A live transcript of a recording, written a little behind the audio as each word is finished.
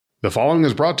The following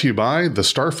is brought to you by the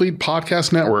Starfleet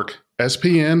Podcast Network,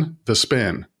 SPN, The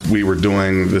Spin. We were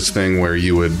doing this thing where we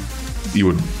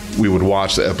would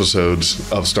watch the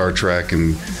episodes of Star Trek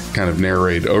and kind of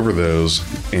narrate over those.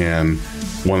 And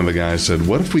one of the guys said,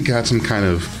 what if we got some kind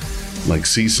of like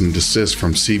cease and desist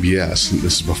from CBS? And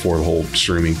this is before the whole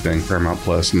streaming thing, Paramount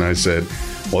Plus. And I said,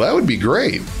 well, that would be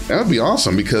great. That would be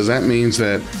awesome because that means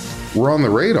that we're on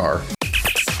the radar.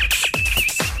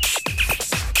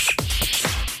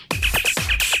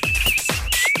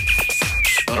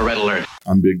 Red alert.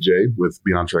 I'm Big J with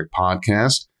Beyond Trek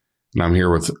Podcast, and I'm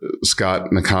here with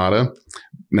Scott Nakada.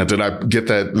 Now, did I get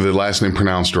the last name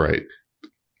pronounced right?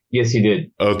 Yes, you did.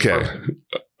 Okay. Perfect.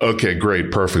 Okay, great.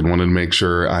 Perfect. Wanted to make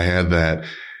sure I had that.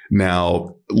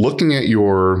 Now, looking at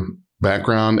your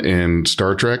background in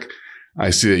Star Trek,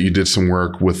 I see that you did some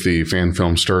work with the fan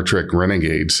film Star Trek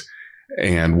Renegades,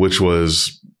 and which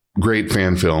was great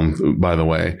fan film, by the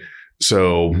way.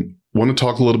 So, want to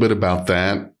talk a little bit about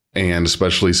that, and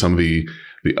especially some of the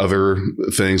other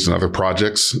things and other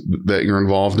projects that you're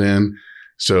involved in.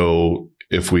 So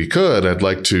if we could, I'd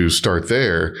like to start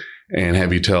there and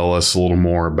have you tell us a little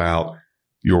more about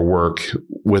your work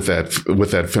with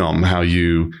that film, how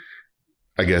you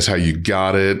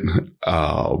got it,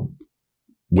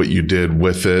 what you did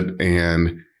with it,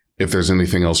 and if there's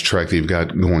anything else Trek that you've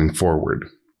got going forward.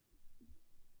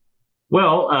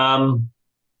 Well, how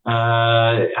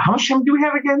much time do we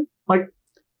have again?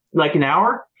 Like an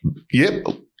hour? Yep.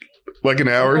 Like an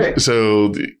hour. Okay.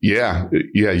 So yeah.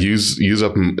 Use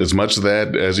up as much of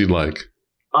that as you'd like.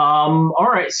 All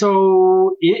right.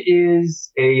 So it is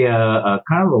a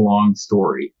kind of a long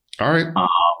story. All right.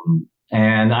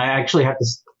 And I actually have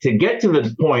to get to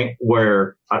the point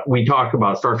where we talk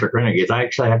about Star Trek Renegades. I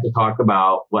actually have to talk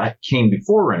about what came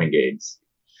before Renegades.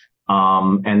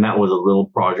 And that was a little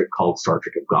project called Star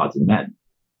Trek of Gods and Men.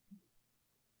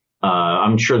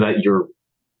 I'm sure that you're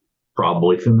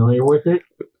probably familiar with it.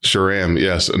 Sure am.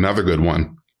 Yes. Another good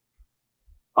one.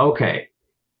 Okay.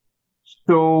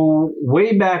 So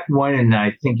way back when, and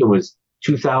I think it was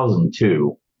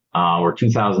 2002 or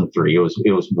 2003, it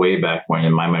was way back when,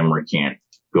 and my memory can't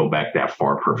go back that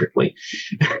far perfectly.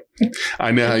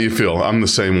 I know how you feel. I'm the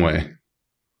same way.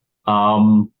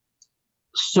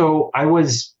 So I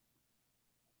was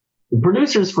the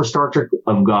producers for Star Trek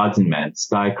of Gods and Men,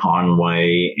 Sky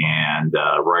Conway, and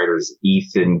writers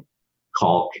Ethan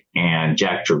Kalk and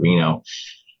Jack Trevino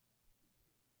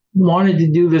wanted to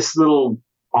do this little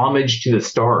homage to the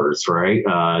stars, right?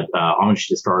 Homage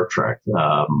to Star Trek.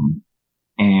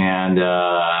 And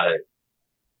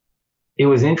it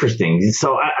was interesting.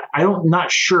 So I'm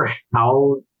not sure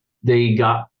how they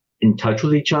got in touch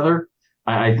with each other.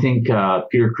 I think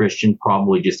Peter Christian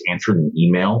probably just answered an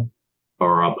email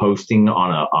or a posting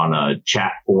on a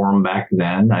chat forum back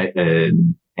then.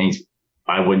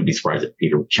 I wouldn't be surprised if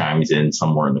Peter chimes in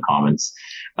somewhere in the comments.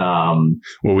 Well,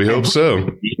 we hope so.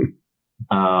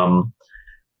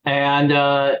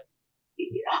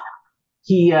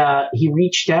 He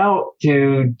reached out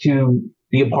to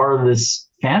be a part of this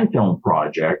fan film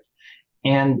project,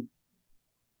 and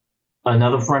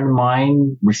another friend of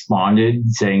mine responded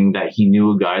saying that he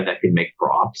knew a guy that could make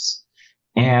props.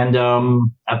 And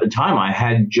at the time, I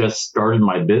had just started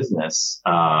my business.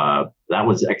 That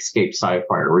was Escape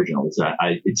Sci-Fi Originals.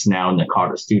 It's now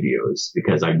Nakada Studios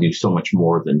because I do so much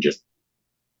more than just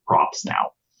props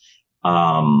now.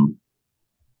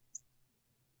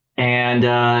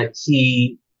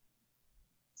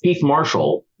 Keith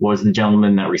Marshall was the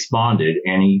gentleman that responded,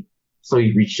 and he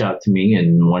reached out to me,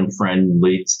 and one friend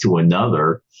leads to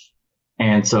another,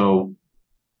 and so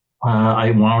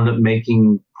I wound up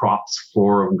making props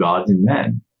for Gods and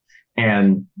Men.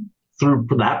 And through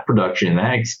that production,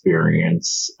 that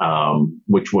experience,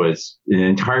 which was an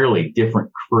entirely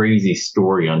different, crazy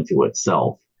story unto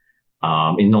itself,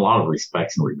 in a lot of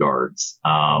respects and regards,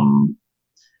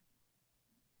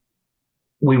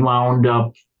 we wound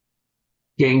up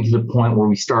getting to the point where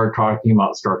we started talking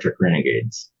about Star Trek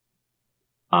Renegades.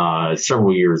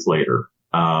 Several years later,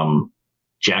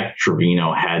 Jack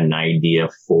Trevino had an idea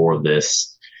for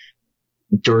this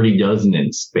Dirty Dozen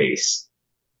in space.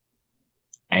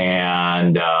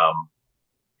 And if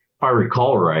I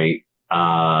recall right,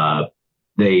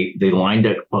 they lined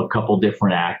up a couple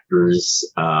different actors,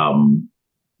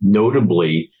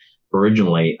 notably,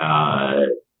 originally,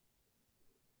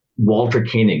 Walter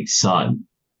Koenig's son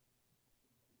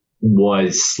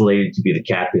was slated to be the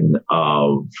captain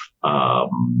of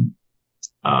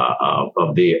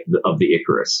the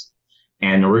Icarus.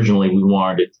 And originally we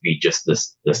wanted it to be just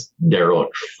this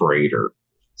derelict freighter.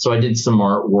 So I did some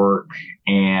artwork,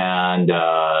 and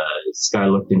Sky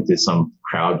looked into some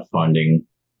crowdfunding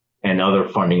and other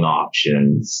funding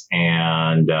options.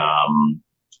 And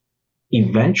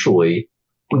eventually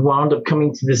we wound up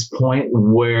coming to this point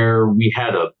where we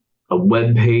had a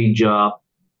web page up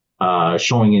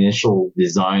showing initial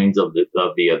designs of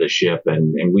the ship,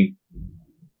 and we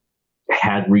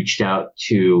had reached out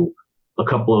to a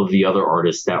couple of the other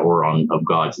artists that were on Of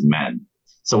Gods and Men.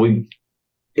 So we,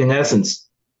 in essence,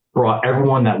 brought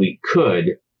everyone that we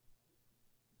could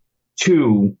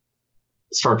to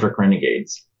Star Trek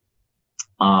Renegades.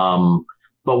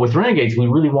 But with Renegades, we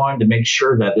really wanted to make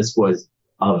sure that this was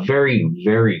a very,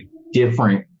 very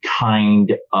different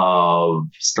kind of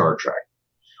Star Trek.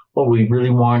 What we really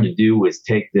wanted to do was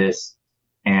take this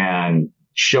and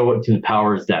show it to the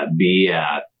powers that be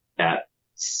at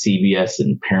CBS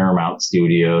and Paramount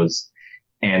Studios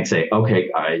and say, okay,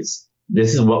 guys,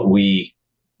 this is what we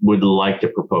would like to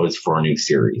propose for a new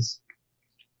series.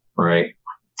 Right.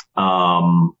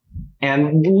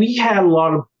 And we had a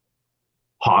lot of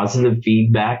positive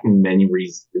feedback in many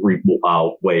ways.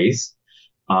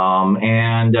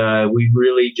 And we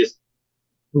really just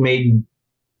made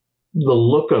the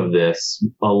look of this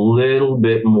a little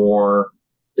bit more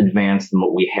advanced than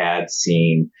what we had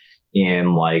seen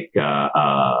in like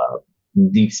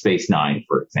Deep Space Nine,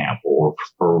 for example,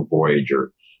 or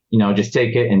Voyager. You know, just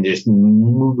take it and just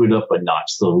move it up a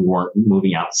notch so we weren't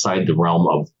moving outside the realm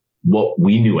of what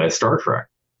we knew as Star Trek.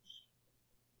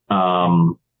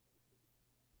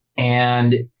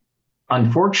 And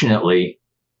unfortunately,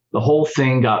 the whole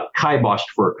thing got kiboshed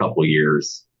for a couple of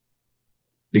years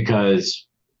because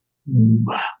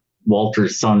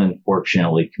Walter's son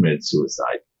unfortunately committed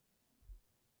suicide.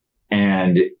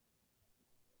 And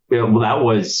that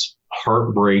was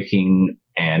heartbreaking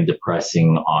and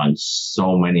depressing on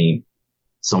so many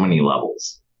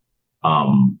levels.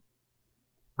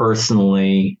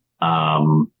 Personally,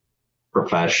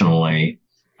 professionally,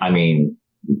 I mean,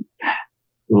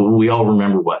 we all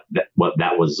remember what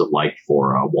that was like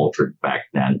for Walter back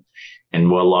then,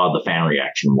 and what a lot of the fan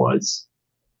reaction was.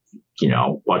 You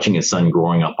know, watching his son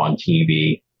growing up on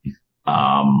TV,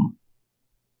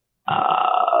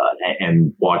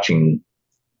 and watching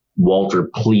Walter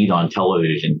plead on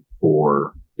television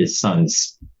for his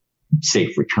son's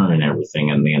safe return and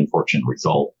everything, and the unfortunate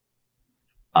result.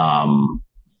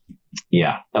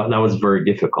 Yeah, that was very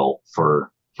difficult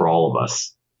for all of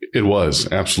us. It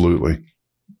was, absolutely.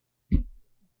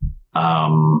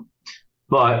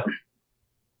 But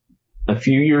a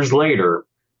few years later,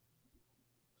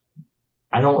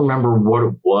 I don't remember what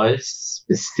it was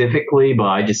specifically, but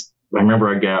I remember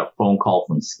I got a phone call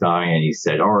from Sky and he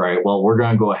said, all right, well, we're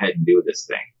going to go ahead and do this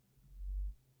thing.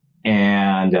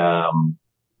 And,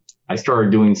 I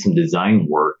started doing some design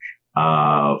work,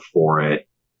 for it,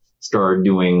 started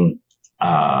doing,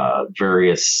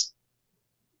 various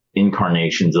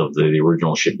incarnations of the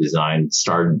original ship design,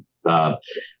 started,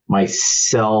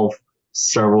 myself,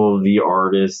 several of the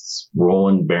artists,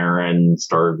 Roland Barron,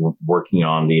 started working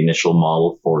on the initial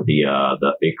model for the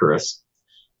Icarus.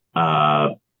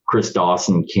 Chris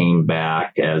Dawson came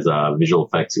back as a visual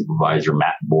effects supervisor,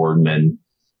 Matt Boardman.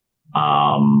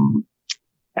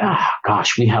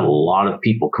 We had a lot of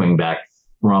people coming back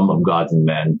from Of Gods and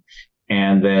Men.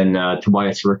 And then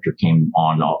Tobias Richter came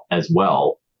on as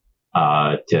well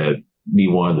to be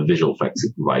one of the visual effects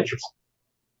supervisors.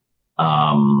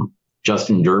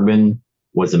 Justin Durbin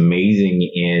was amazing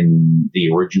in the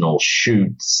original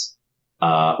shoots.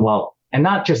 And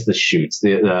not just the shoots.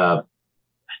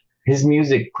 His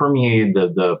music permeated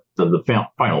the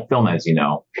final film, as you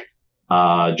know,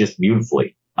 just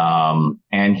beautifully.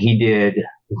 And he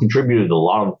contributed a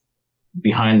lot of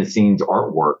behind the scenes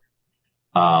artwork,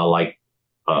 like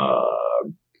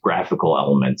graphical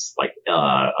elements, like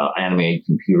animated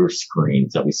computer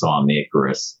screens that we saw on the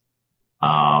Icarus.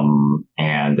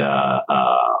 And a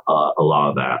lot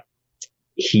of that.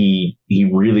 He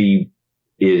really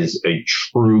is a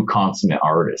true consummate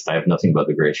artist. I have nothing but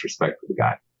the greatest respect for the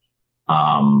guy.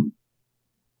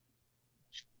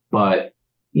 But,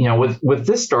 you know, with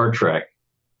this Star Trek,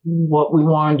 what we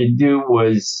wanted to do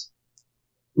was,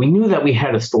 we knew that we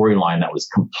had a storyline that was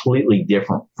completely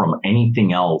different from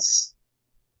anything else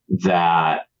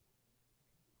that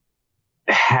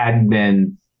had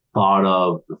been thought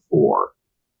of before.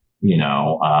 You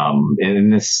know, in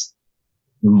this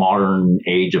modern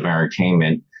age of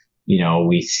entertainment, you know,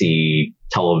 we see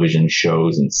television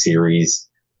shows and series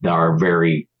that are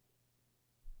very,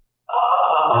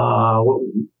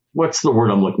 what's the word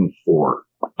I'm looking for?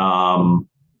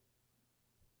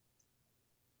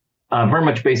 Very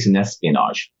much based in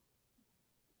espionage.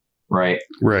 Right.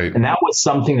 Right. And that was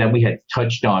something that we had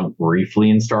touched on briefly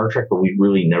in Star Trek, but we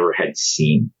really never had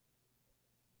seen.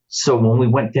 So when we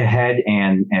went ahead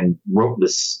and wrote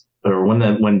this, or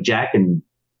when Jack,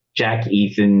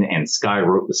 Ethan, and Sky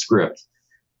wrote the script,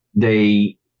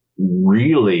 they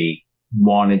really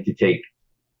wanted to take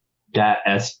that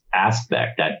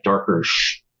aspect, that darker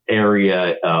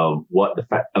area of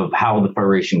of how the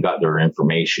Federation got their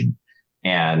information,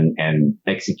 and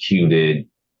executed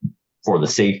for the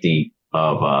safety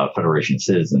of Federation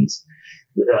citizens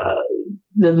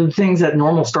the things that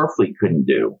normal Starfleet couldn't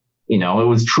do. You know, it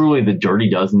was truly the Dirty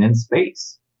Dozen in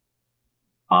space.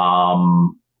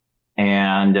 And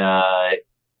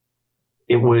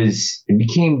it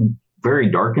became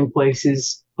very dark in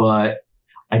places, but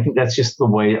I think that's just the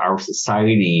way our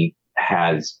society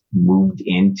has moved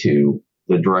into,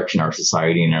 the direction our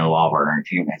society and a lot of our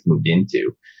entertainment has moved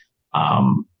into.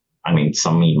 I mean,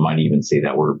 some of you might even say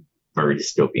that we're very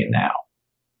dystopian now.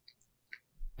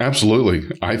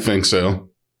 Absolutely. I think so.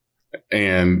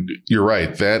 And you're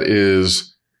right. That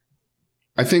is,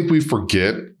 I think we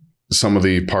forget some of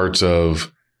the parts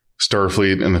of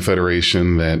Starfleet and the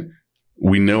Federation that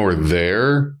we know are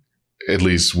there. At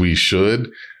least we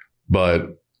should, but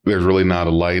there's really not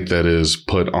a light that is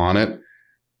put on it.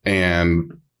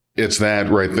 And it's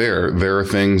that right there. There are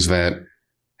things that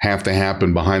have to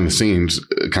happen behind the scenes,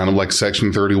 kind of like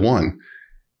Section 31.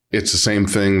 It's the same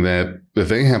thing that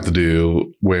they have to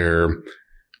do, where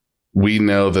we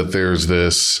know that there's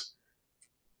this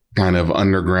kind of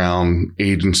underground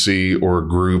agency or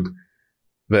group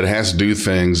that has to do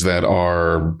things that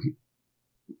are,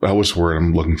 what's the word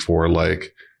I'm looking for,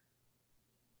 like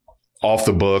off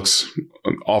the books,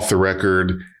 off the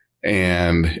record.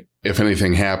 And if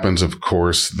anything happens, of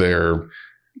course,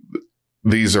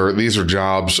 these are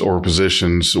jobs or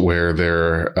positions where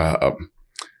they're,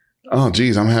 oh,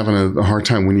 geez, I'm having a hard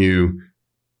time when you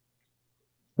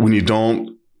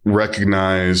don't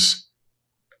recognize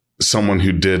someone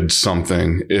who did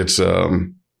something. It's, I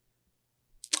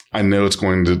know it's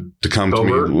going to come to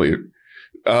me later.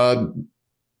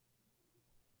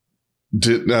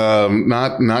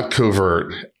 Not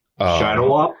covert.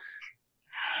 Shadow up?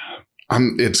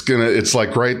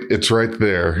 It's right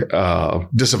there.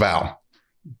 Disavow.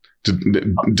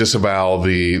 Disavow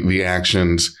the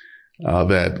actions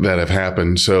that have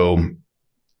happened. So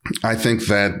I think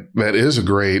that is a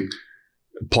great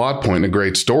plot point, a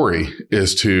great story,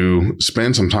 is to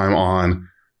spend some time on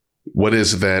what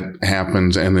is that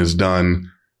happens and is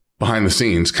done behind the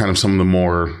scenes, kind of some of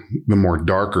the more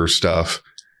darker stuff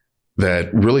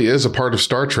that really is a part of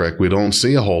Star Trek. We don't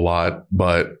see a whole lot,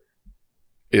 but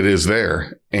it is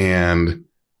there. And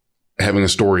having a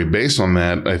story based on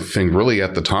that, I think really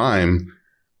at the time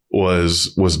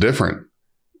was different,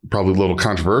 probably a little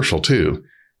controversial too.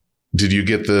 Did you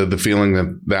get the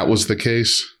feeling that was the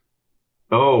case?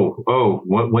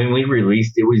 When we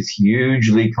released, it was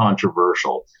hugely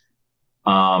controversial.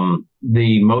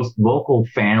 The most vocal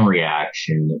fan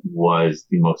reaction was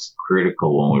the most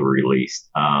critical when we released.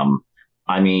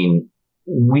 I mean,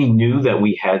 we knew that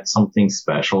we had something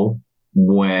special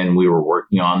when we were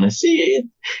working on this.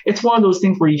 It's one of those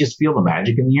things where you just feel the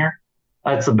magic in the air.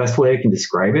 That's the best way I can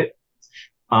describe it.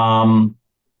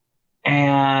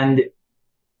 And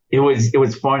it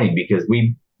was funny because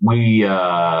we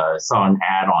saw an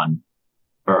ad on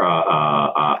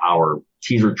our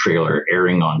teaser trailer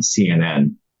airing on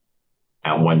CNN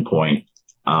at one point,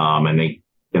 and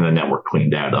the network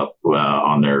cleaned that up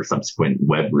on their subsequent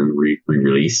web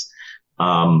re-release.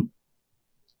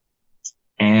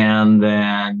 And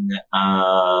then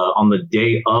on the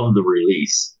day of the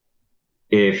release,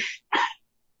 if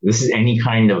this is any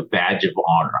kind of badge of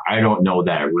honor, I don't know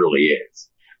that it really is,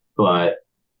 but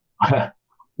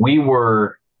we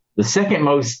were the second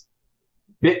most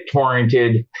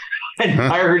bit-torrented and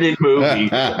pirated movie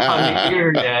on the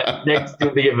internet next to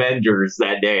the Avengers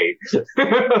that day.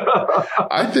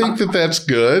 I think that's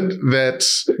good.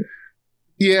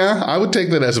 I would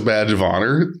take that as a badge of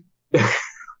honor.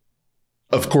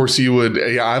 Of course you would.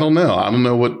 Yeah, I don't know. I don't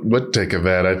know what take of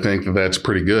that. I think that's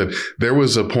pretty good. There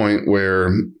was a point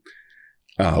where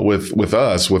with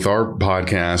us, with our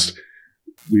podcast,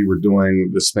 we were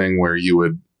doing this thing where we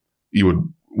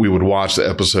would watch the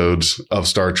episodes of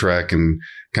Star Trek and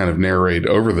kind of narrate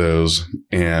over those.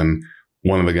 And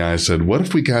one of the guys said, what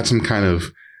if we got some kind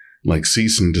of like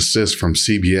cease and desist from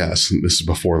CBS? And this is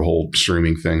before the whole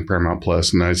streaming thing, Paramount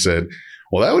Plus. And I said,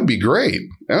 well, that would be great.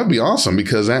 That would be awesome,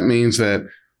 because that means that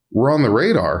we're on the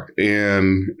radar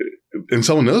and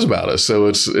someone knows about us. So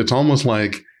it's almost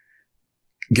like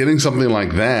getting something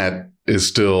like that is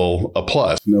still a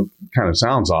plus. It kind of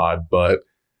sounds odd, but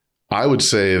I would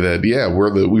say that, yeah,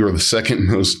 we were the second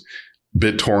most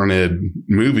bit-torrented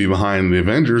movie behind the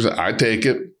Avengers. I take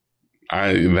it.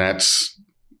 That's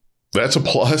a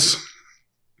plus.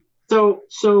 So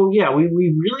yeah, we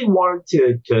really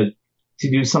wanted to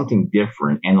do something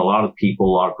different, and a lot of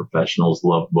professionals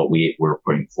loved what we were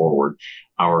putting forward.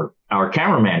 Our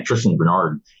cameraman Tristan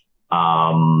Bernard,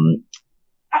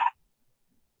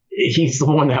 he's the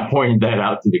one that pointed that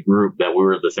out to the group, that we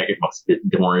were the second most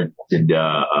wanted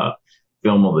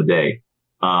film of the day.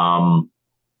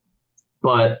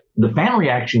 But the fan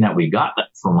reaction that we got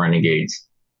from Renegades,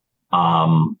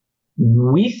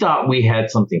 we thought we had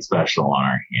something special on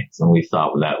our hands, and we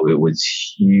thought that it was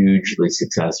hugely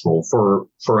successful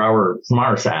from our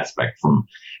aspect, from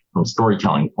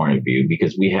storytelling point of view,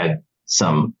 because we had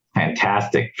some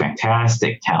fantastic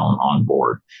talent on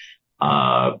board.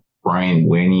 Brian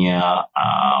Winia,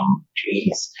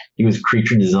 he was a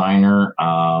creature designer.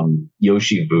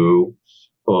 Yoshi Vu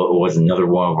was another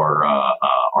one of our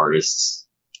artists.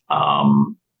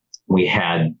 We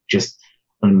had just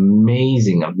an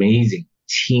amazing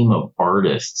team of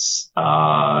artists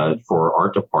for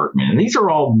art department, and these are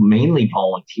all mainly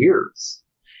volunteers.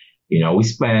 We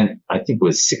spent, I think it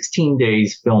was 16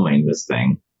 days filming this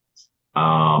thing.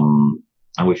 And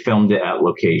we filmed it at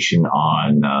location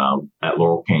at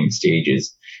Laurel Canyon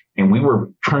Stages, and we were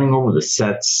turning over the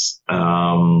sets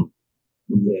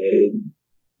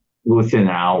within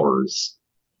hours.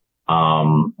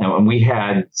 And we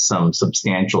had some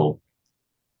substantial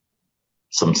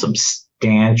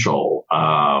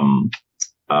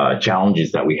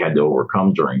challenges that we had to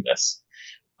overcome during this.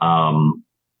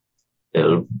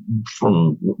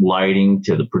 From lighting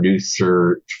to the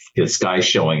producer, to this guy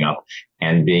showing up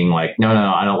and being like, no,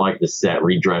 I don't like this set,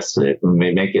 redress it,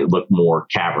 make it look more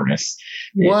cavernous.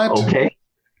 What? Okay.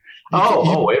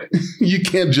 You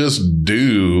can't just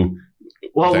do.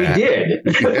 Well, that. We did.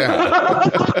 Yeah.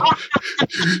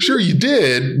 Sure, you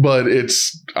did, but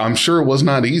I'm sure it was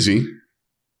not easy.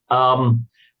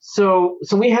 So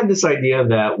we had this idea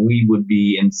that we would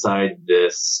be inside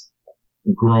this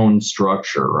grown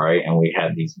structure, right? And we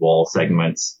had these wall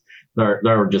segments. There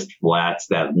were just flats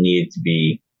that needed to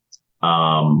be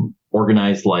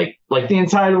organized like the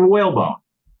inside of a whalebone,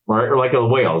 right? Or like a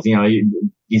whale's.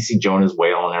 You see Jonah's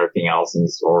whale and everything else,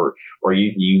 or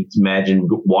you imagine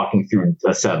walking through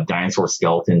a set of dinosaur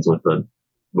skeletons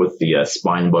with the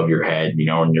spine above your head,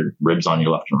 and your ribs on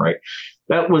your left and right.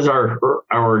 That was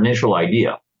our initial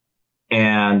idea,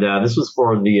 and this was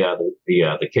for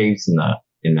the caves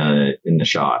in the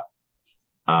shot,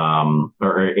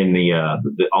 or in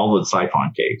all the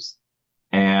Siphon caves.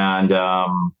 And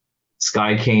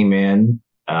Sky came in,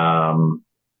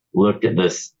 looked at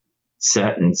this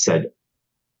set and said,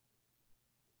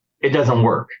 "It doesn't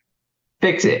work.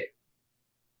 Fix it."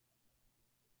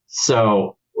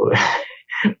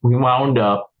 We wound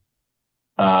up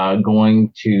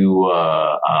going to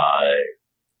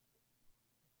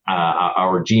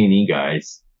our G&E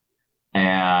guys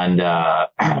and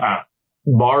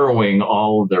borrowing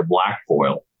all of their black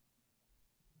foil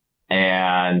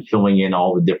and filling in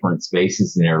all the different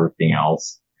spaces and everything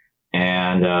else,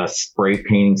 and spray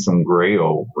painting some gray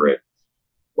over it.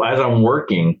 Well, as I'm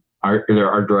working, our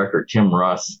director, Tim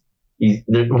Russ, we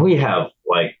have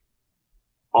like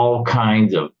all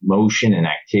kinds of motion and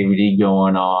activity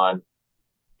going on,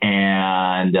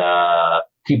 and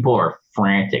people are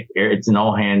frantic. It's an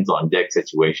all hands on deck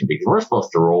situation because we're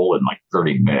supposed to roll in like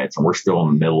 30 minutes, and we're still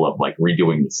in the middle of like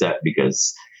redoing the set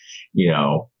because,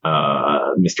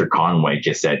 Mr. Conway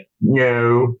just said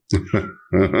no.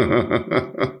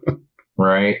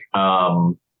 Right.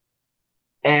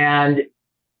 And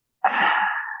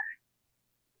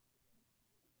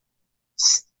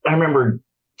I remember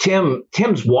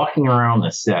Tim's walking around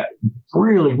the set,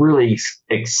 really, really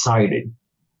excited.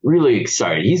 Really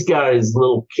excited. He's got his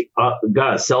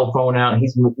got a cell phone out.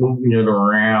 He's moving it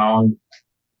around,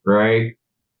 right?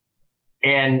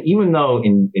 And even though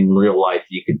in real life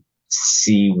you could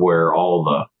see where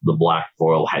all the black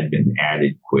foil had been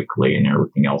added quickly and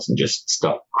everything else, and just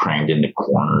stuff crammed into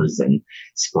corners and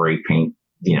spray paint,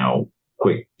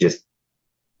 quick, just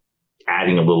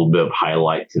adding a little bit of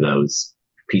highlight to those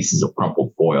pieces of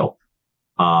crumpled foil.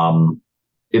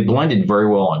 It blended very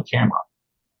well on camera.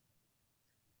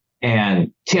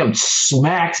 And Tim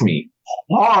smacks me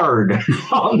hard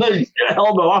on the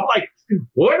elbow. I'm like,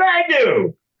 what'd I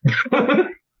do?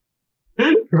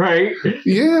 Right?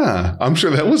 Yeah, I'm sure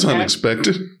that was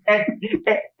unexpected.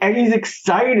 And he's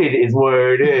excited is what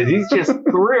it is. He's just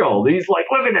thrilled. He's like,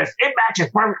 look at this. It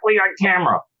matches perfectly on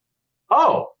camera.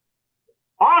 Oh,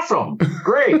 awesome.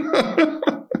 Great.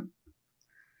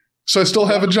 So I still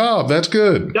have a job. That's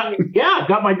good.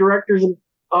 Got my director's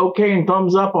okay and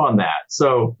thumbs up on that.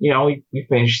 So, we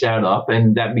finished that up,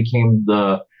 and that became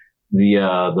the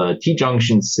the T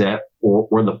junction set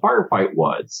where the firefight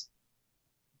was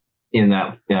in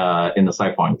the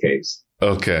Siphon Caves.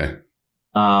 Okay.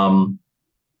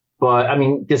 But I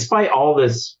mean, despite all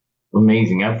this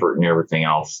amazing effort and everything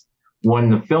else, when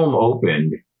the film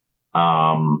opened,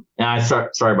 and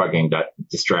sorry about getting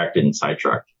distracted and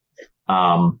sidetracked.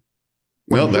 Well,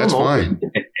 that's fine.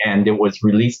 And it was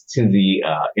released to the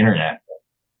internet.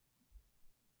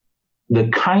 The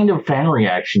kind of fan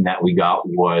reaction that we got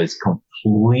was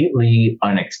completely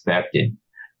unexpected.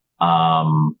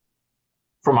 From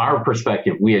our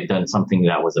perspective, we had done something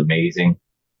that was amazing,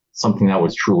 something that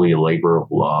was truly a labor of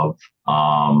love.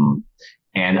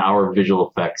 And our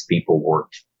visual effects people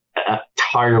worked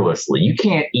tirelessly. You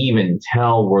can't even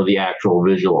tell where the actual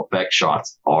visual effect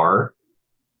shots are.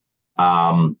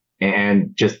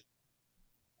 And just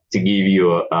to give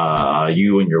you,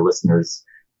 you and your listeners,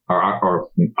 or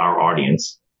our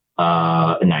audience,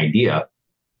 an idea,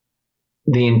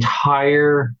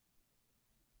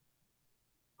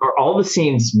 all the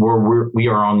scenes where we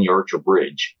are on the Archer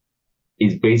Bridge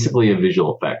is basically a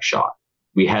visual effect shot.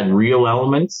 We had real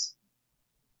elements,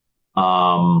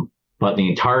 but the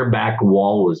entire back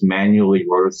wall was manually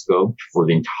rotoscoped for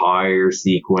the entire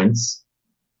sequence.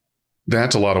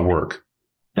 That's a lot of work.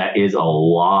 That is a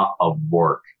lot of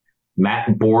work.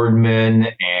 Matt Boardman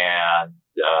and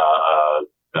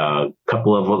a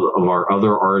couple of our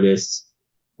other artists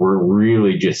were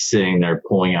really just sitting there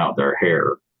pulling out their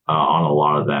hair on a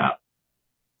lot of that.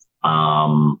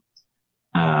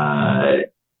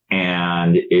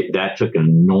 And that took an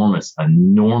enormous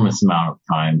amount of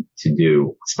time to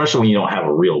do, especially when you don't have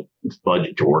a real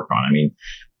budget to work on. I mean,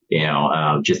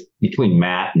 just between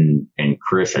Matt and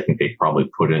Chris, I think they probably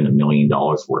put in $1 million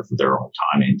worth of their own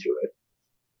time into it.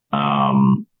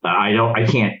 I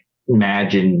can't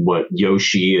imagine what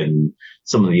Yoshi and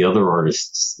some of the other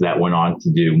artists that went on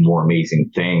to do more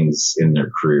amazing things in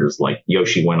their careers. Like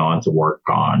Yoshi went on to work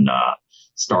on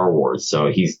Star Wars,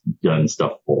 so he's done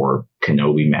stuff for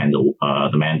Kenobi,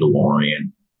 The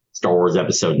Mandalorian, Star Wars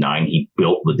Episode 9. He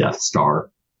built the Death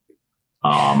Star.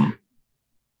 Our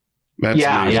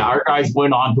guys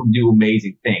went on to do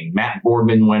amazing things. Matt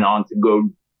Boardman went on to go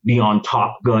be on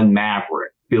Top Gun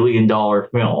Maverick, $1 billion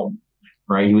film,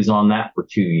 right? He was on that for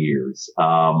 2 years.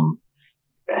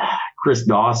 Chris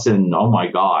Dawson, oh my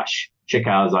gosh, check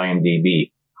out his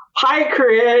IMDb. Hi,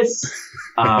 Chris.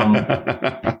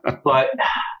 But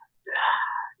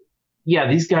yeah,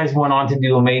 these guys went on to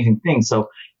do amazing things. So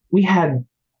we had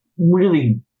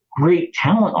really great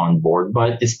talent on board,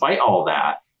 but despite all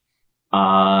that,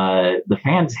 the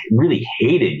fans really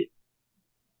hated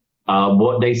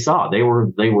what they saw. They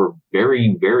were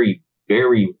very, very,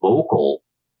 very vocal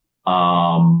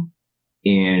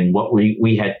in what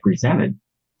we had presented.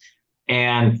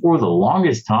 And for the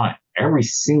longest time, every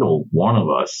single one of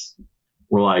us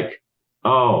were like,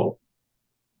 oh,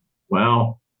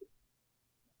 well,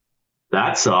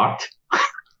 that sucked.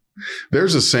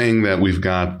 There's a saying that we've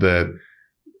got that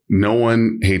no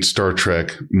one hates Star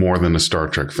Trek more than a Star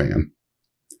Trek fan.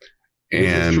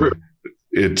 And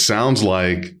it sounds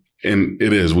like, and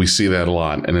it is, we see that a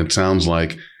lot. And it sounds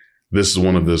like this is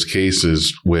one of those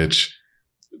cases which,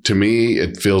 to me,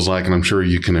 it feels like, and I'm sure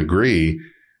you can agree,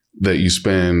 that you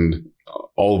spend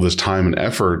all of this time and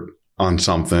effort on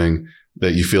something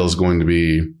that you feel is going to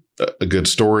be a good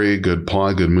story, good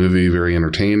plot, good movie, very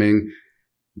entertaining.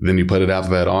 Then you put it out to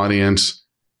that audience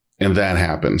and that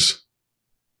happens.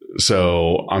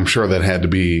 So I'm sure that had to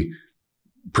be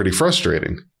pretty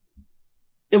frustrating.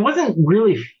 It wasn't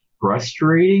really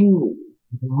frustrating.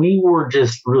 We were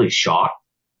just really shocked.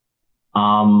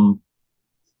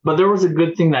 But there was a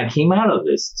good thing that came out of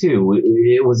this too.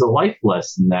 It was a life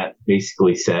lesson that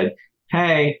basically said,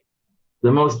 hey,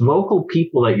 the most vocal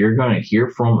people that you're going to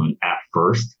hear from at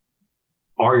first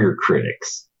are your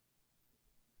critics.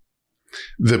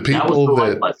 The people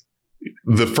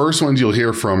the first ones you'll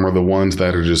hear from are the ones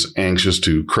that are just anxious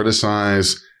to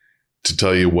criticize, to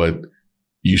tell you what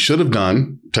you should have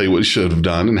done, tell you what you should have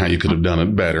done and how you could have done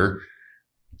it better.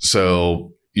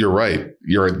 So you're right.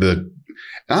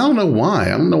 I don't know why.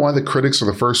 I don't know why the critics are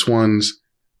the first ones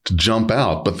to jump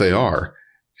out, but they are.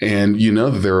 And you know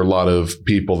that there are a lot of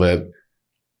people that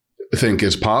think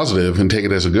it's positive and take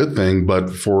it as a good thing, but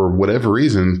for whatever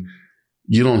reason,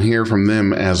 you don't hear from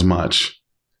them as much.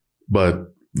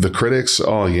 But the critics,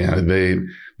 oh yeah,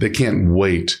 they can't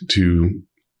wait to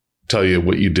tell you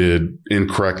what you did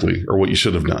incorrectly or what you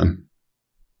should have done.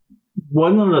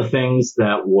 One of the things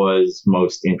that was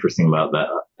most interesting about that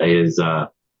is,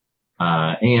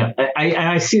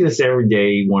 I see this every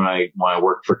day when I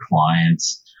work for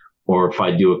clients or if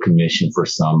I do a commission for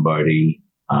somebody.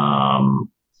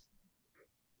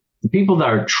 the people that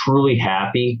are truly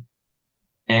happy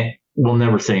will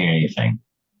never say anything,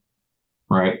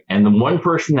 right? And the one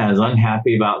person that is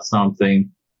unhappy about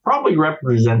something probably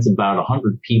represents about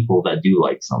 100 people that do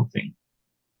like something,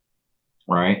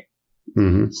 right?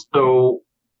 Mm-hmm. So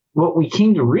what we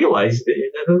came to realize,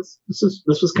 this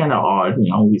was kind of odd,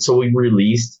 so we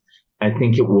released, I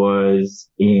think it was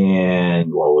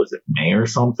in, what was it, May or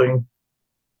something?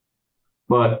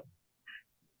 But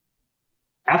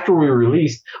after we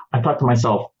released, I thought to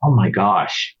myself, oh my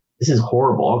gosh, this is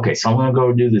horrible. Okay, so I'm going to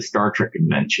go do the Star Trek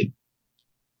convention,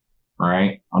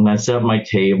 right? I'm going to set up my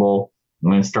table. I'm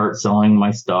going to start selling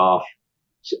my stuff,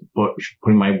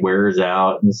 putting my wares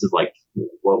out. And this is like,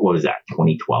 what was that,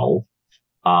 2012?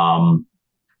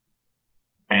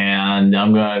 And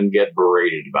I'm going to get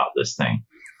berated about this thing.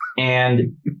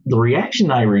 And the reaction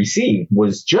I received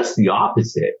was just the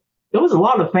opposite. There was a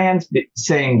lot of fans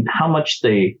saying how much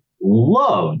they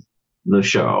loved the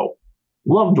show,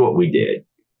 loved what we did,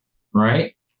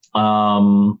 right?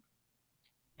 And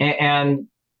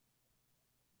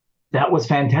that was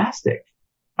fantastic.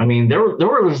 I mean, there were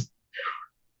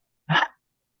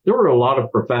a lot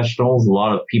of professionals, a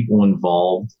lot of people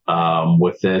involved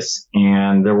with this,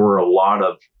 and there were a lot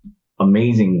of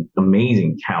amazing,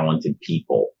 talented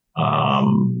people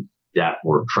that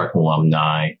were Trek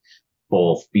alumni,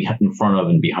 both in front of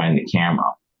and behind the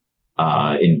camera,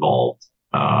 involved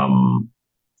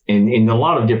in a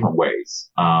lot of different ways.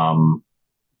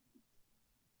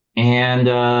 And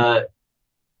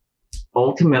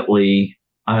ultimately,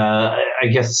 I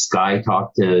guess Sky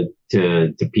talked to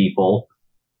people,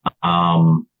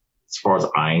 as far as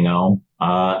I know,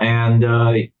 and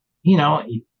the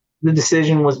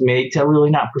decision was made to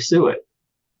really not pursue it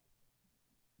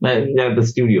at the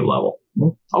studio level.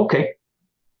 Okay.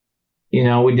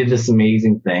 We did this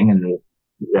amazing thing, and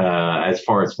as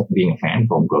far as being a fan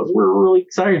film goes, we're really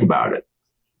excited about it.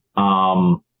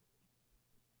 I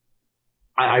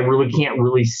really can't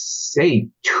really say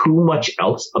too much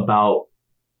else about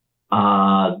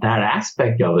that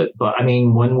aspect of it. But I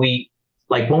mean, when we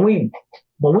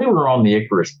were on the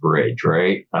Icarus Bridge,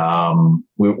 right?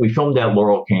 We filmed at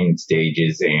Laurel Canyon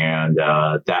stages, and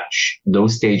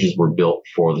those stages were built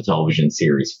for the television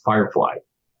series Firefly.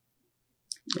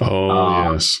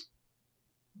 Oh, yes.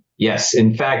 Yes.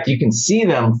 In fact, you can see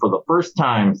them for the first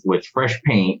time with fresh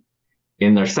paint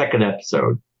in their second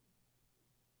episode.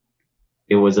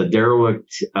 It was a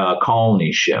derelict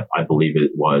colony ship, I believe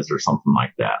it was, or something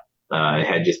like that. It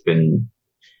had just been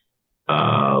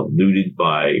looted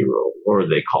by, what are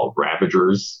they called?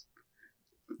 Ravagers?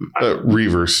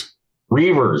 Reavers.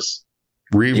 Reavers.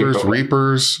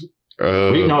 Reapers.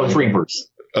 No, it's Reavers.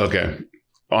 Okay.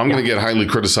 I'm going to get highly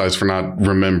criticized for not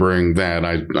remembering that.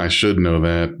 I should know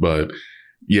that, but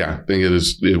yeah, I think it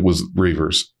was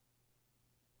Reavers.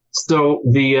 So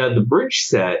the bridge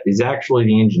set is actually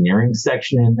the engineering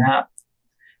section in that.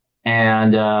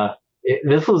 And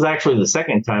this was actually the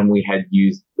second time we had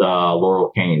used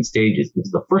Laurel Canyon stages,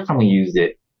 because the first time we used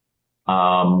it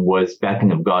was back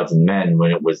in Of Gods and Men,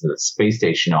 when it was the space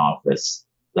station office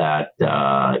that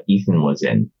Ethan was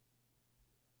in.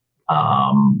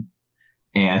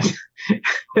 And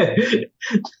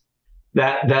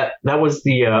that was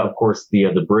of course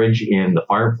the bridge in the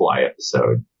Firefly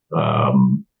episode.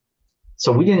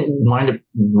 So we didn't wind up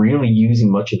really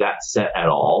using much of that set at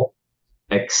all,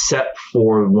 except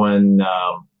for when,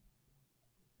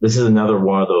 this is another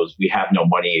one of those, we have no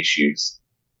money issues.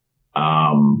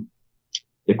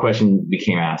 The question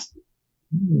became asked,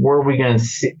 where are we going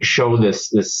to show this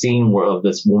scene of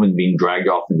this woman being dragged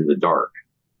off into the dark?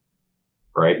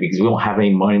 Right? Because we don't have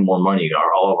any more money.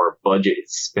 All of our budget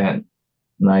is spent.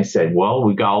 And I said, well,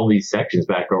 we got all these sections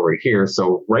back over here.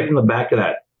 So right in the back of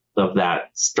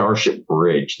that starship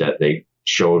bridge that they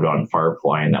showed on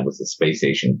Firefly, and that was the space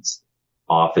station's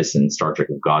office in Star Trek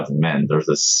Of Gods and Men, there's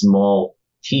a small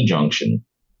T-junction,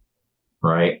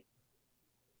 right?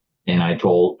 And I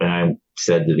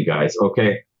said to the guys,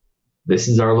 okay, this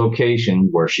is our location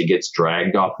where she gets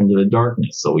dragged off into the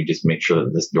darkness. So we just make sure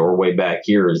that this doorway back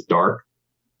here is dark,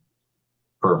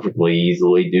 perfectly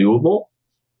easily doable.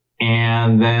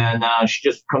 And then she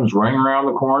just comes running around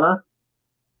the corner,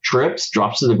 trips,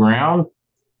 drops to the ground.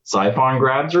 Siphon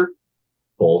grabs her,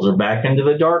 pulls her back into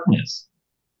the darkness.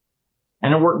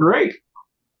 And it worked great.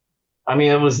 I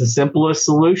mean, it was the simplest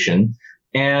solution.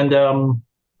 And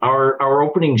our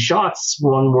opening shots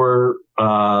when we're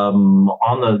on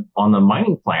the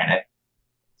mining planet,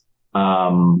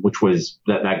 which was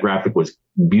that graphic was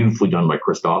beautifully done by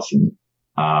Chris Dawson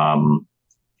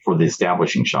for the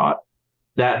establishing shot.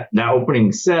 That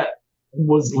opening set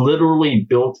was literally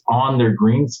built on their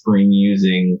green screen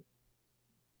using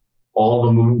all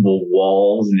the movable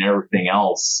walls and everything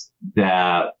else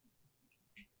that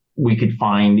we could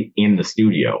find in the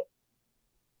studio.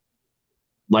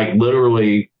 Like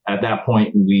literally at that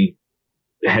point, we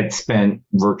had spent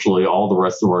virtually all the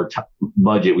rest of our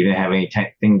budget. We didn't have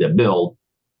anything to build,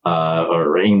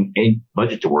 or any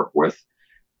budget to work with.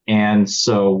 And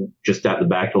so just at the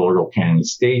back of Laurel Canyon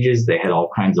stages, they had all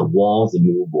kinds of walls and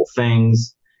movable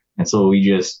things. And so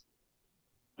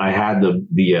I had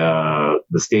the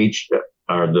stage,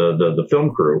 or the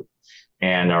film crew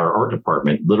and our art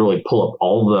department literally pull up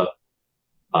all the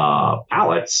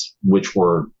pallets, which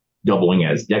were doubling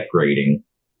as decorating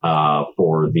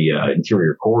for the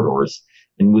interior corridors,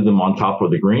 and move them on top of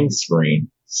the green screen,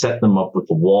 set them up with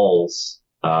the walls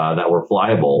that were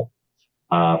flyable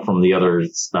from the other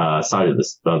side of the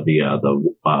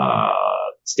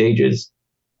stages,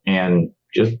 and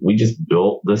we just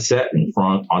built the set in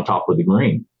front on top of the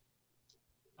green.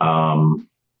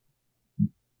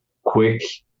 Quick,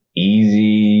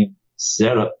 easy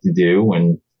setup to do,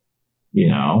 and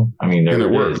I mean, and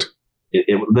it worked.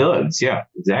 It does, yeah,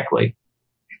 exactly.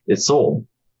 It sold.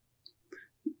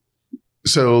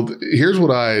 So here's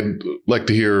what I'd like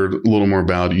to hear a little more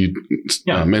about. You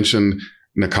mentioned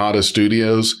Nakada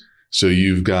Studios. So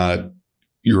you've got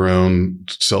your own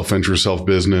self-interest,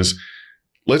 self-business.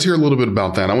 Let's hear a little bit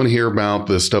about that. I want to hear about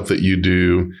the stuff that you're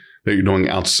doing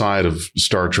outside of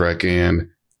Star Trek and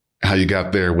how you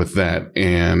got there with that.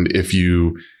 And if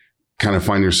you kind of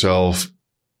find yourself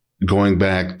going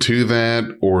back to that,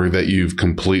 or that you've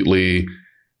completely,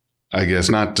 I guess,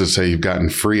 not to say you've gotten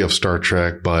free of Star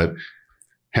Trek, but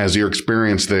has your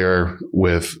experience there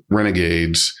with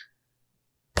Renegades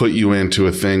put you into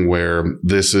a thing where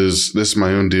this is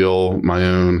my own deal, my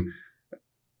own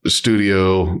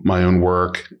studio, my own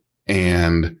work,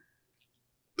 and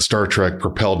Star Trek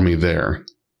propelled me there?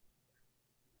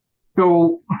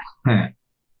 So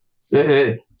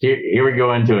here we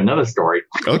go into another story.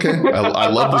 Okay. I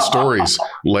love the stories.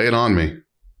 Lay it on me.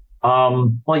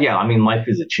 Well, yeah, I mean, life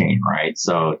is a chain, right?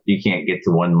 So you can't get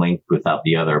to one link without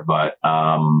the other. But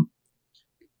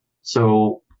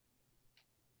so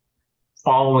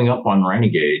following up on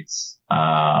Renegades,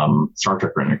 Star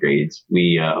Trek Renegades,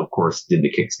 we of course did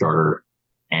the Kickstarter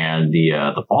and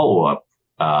the follow up,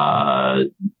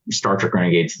 Star Trek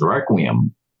Renegades: The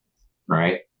Requiem,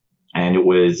 right? And it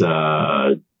was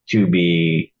to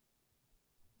be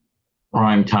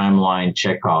prime timeline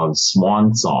Chekhov's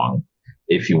swan song,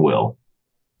 if you will.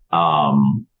 I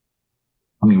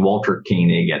mean, Walter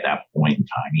Koenig at that point in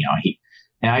time,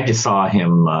 and I just saw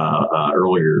him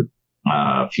earlier,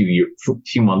 a few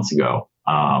months ago,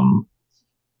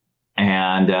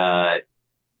 and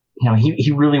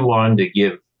he really wanted to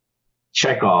give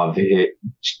Chekhov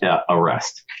a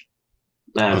rest.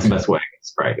 That's the best way I can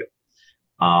describe it.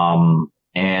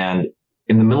 And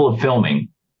in the middle of filming,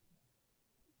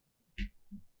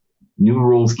 new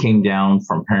rules came down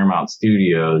from Paramount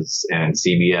Studios and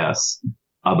CBS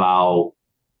about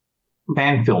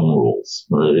fan film rules,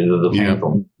 the fan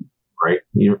film, right?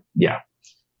 Yeah.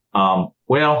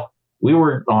 Well, we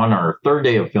were on our third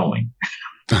day of filming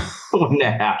when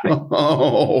that happened.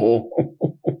 Oh.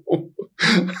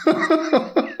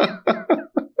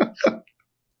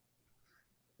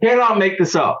 Cannot make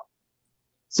this up.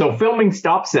 So filming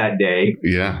stops that day.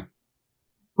 Yeah.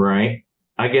 Right?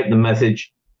 I get the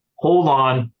message, hold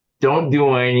on, don't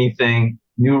do anything.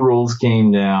 New rules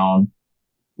came down.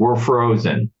 We're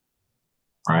frozen.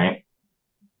 Right?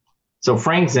 So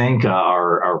Frank Zanka,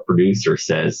 our producer,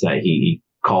 says that he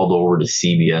called over to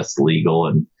CBS Legal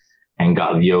and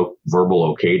got the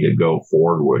verbal okay to go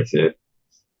forward with it.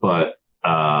 But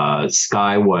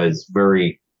Sky was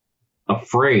very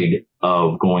afraid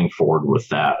of going forward with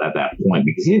that at that point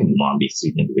because he didn't want to be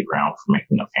sued into the ground for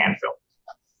making a fan film.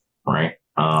 Right?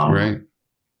 Right.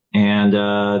 And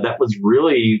that was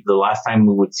really the last time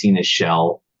we would see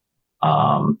Nichelle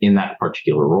in that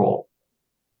particular role.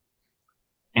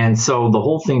 And so the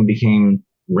whole thing became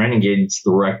Renegades: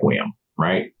 The Requiem,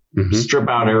 right? Mm-hmm. Strip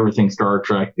out everything Star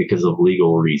Trek because of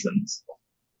legal reasons.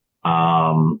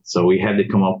 So we had to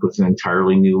come up with an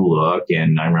entirely new look.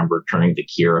 And I remember turning to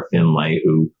Kiera Finlay,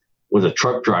 who was a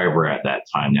truck driver at that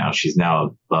time. Now she's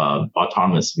now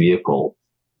autonomous vehicle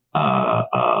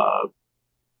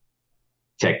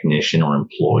technician or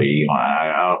employee.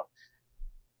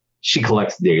 She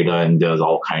collects data and does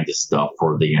all kinds of stuff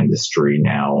for the industry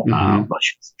now, but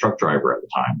she was a truck driver at the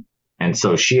time. And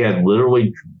so she had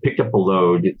literally picked up a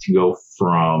load to go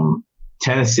from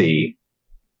Tennessee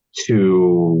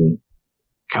to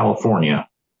California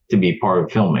to be part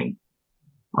of filming,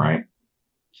 right?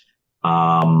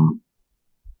 And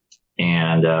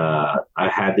I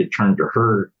had to turn to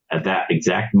her at that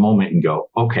exact moment and go,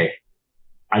 okay,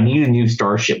 I need a new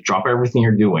starship. Drop everything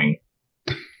you're doing.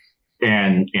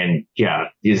 And yeah,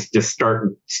 just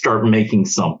start making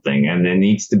something. And it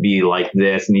needs to be like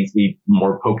this. It needs to be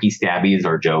more pokey stabby is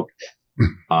our joke.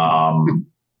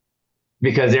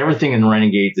 Because everything in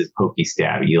Renegades is pokey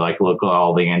stabby. You like look at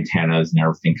all the antennas and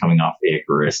everything coming off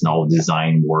Icarus, and all the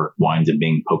design work winds up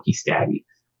being pokey stabby.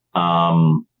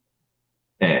 And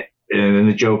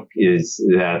the joke is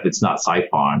that if it's not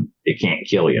Siphon, it can't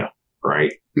kill you,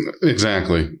 right?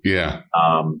 Exactly. Yeah.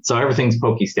 So everything's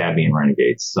pokey stabby in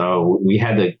Renegades. So we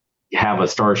had to have a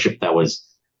starship that was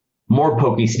more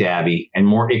pokey stabby and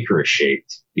more Icarus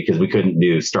shaped because we couldn't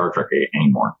do Star Trek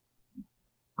anymore,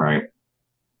 right?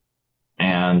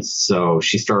 And so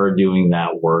she started doing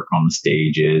that work on the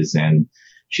stages, and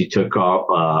she took off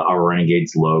our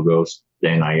Renegades logos.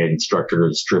 Then I instructed her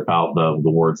to strip out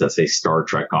the words that say Star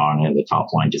Trek on it. The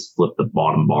top line, just flip the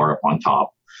bottom bar up on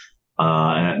top.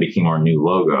 And that became our new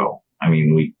logo. I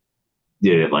mean, we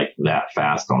did it like that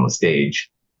fast on the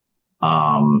stage.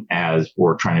 As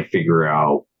we're trying to figure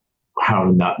out how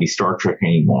to not be Star Trek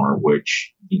anymore,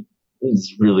 which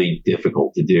is really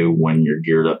difficult to do when you're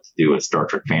geared up to do a Star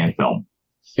Trek fan film.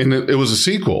 And it was a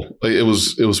sequel. It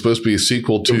was supposed to be a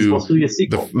sequel to,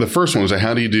 the first one. Was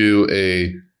how do you do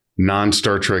a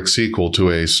non-Star Trek sequel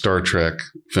to a Star Trek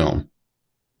film?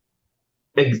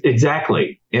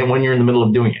 Exactly. And when you're in the middle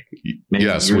of doing it.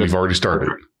 Yes, we've already started.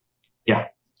 Yeah.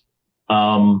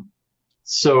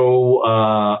 So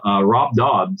Rob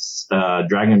Dobbs,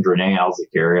 Dragon Drene,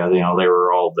 Alzacaria, they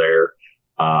were all there.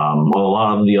 A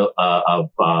lot of the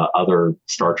other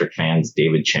Star Trek fans,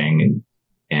 David Chang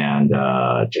and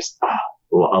just a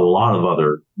lot of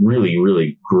other really,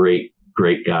 really great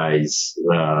guys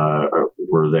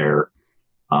were there.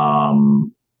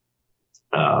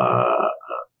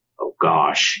 Oh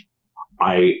gosh,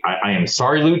 I am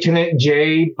sorry, Lieutenant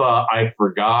J, but I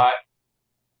forgot.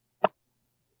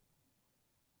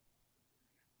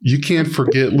 You can't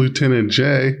forget Lieutenant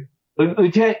J.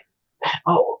 Lieutenant.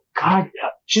 Oh God,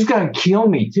 she's gonna kill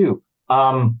me too.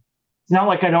 It's not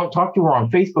like I don't talk to her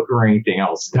on Facebook or anything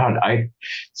else. God,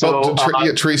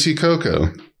 Tracy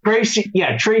Coco. Tracy.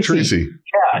 Yeah.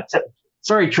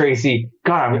 Sorry, Tracy.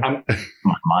 God, I'm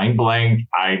my mind blank.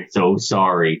 I'm so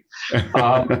sorry.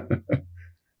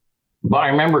 But I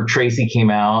remember Tracy came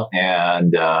out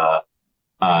and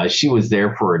she was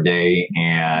there for a day,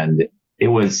 and it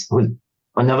was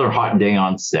another hot day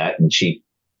on set, and she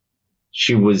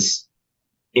was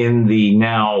in the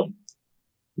now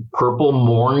purple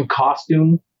morn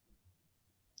costume,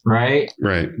 right?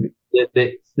 Right.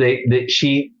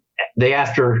 They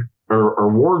asked her,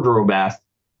 or wardrobe asked,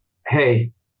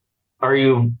 "Hey, are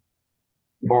you?"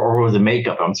 Or was it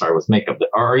makeup? I'm sorry, it was makeup.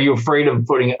 Are you afraid of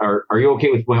are you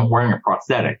okay with wearing a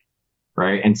prosthetic?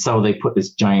 Right. And so they put this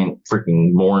giant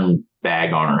freaking Morn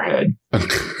bag on her head.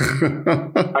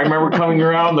 I remember coming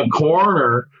around the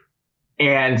corner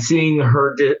and seeing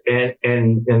her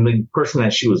and the person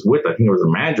that she was with, I think it was a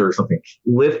manager or something,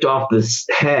 lift off this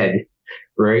head.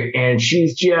 Right. And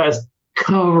she's just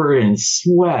covered in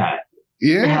sweat.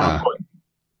 Yeah. Like,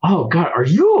 oh God, are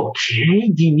you okay?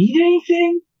 Do you need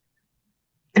anything?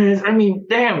 Because, I mean,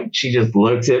 damn, she just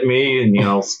looks at me and,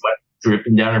 sweat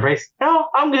dripping down her face. No,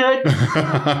 I'm good.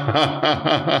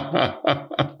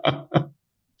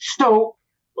 So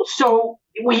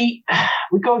we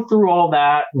go through all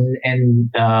that and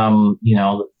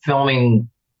the filming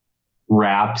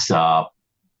wraps up.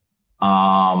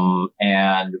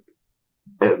 And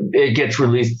it gets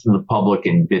released to the public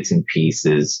in bits and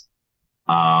pieces.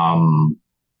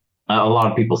 A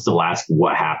lot of people still ask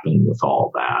what happened with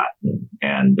all that.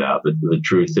 And the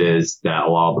truth is that a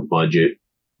lot of the budget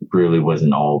really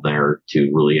wasn't all there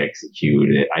to really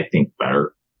execute it, I think,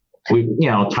 better.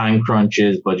 Time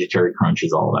crunches, budgetary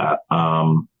crunches, all that.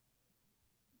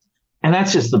 And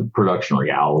that's just the production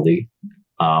reality.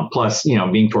 Plus,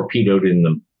 being torpedoed in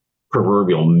the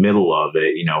proverbial middle of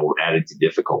it, added to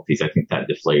difficulties. I think that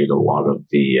deflated a lot of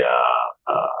the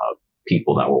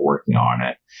people that were working on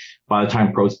it. By the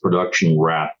time post-production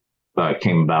wrap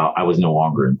came about, I was no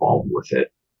longer involved with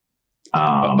it.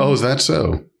 Is that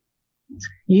so?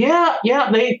 Yeah.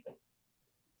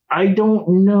 I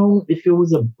don't know if it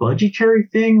was a budgetary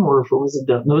thing or if it was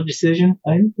no decision.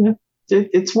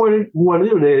 It's what it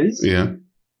is. Yeah.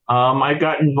 I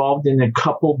got involved in a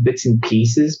couple bits and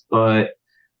pieces, but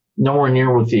nowhere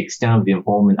near with the extent of the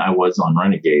involvement I was on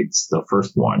Renegades, the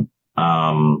first one.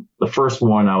 The first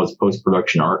one I was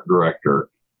post-production art director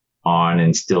on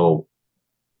and still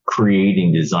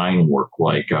creating design work.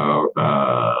 Like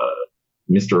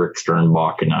Mr. Rick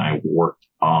Sternbach and I worked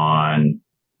on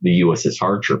the USS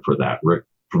Archer for that. Rick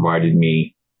provided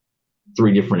me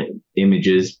 3 different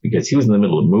images because he was in the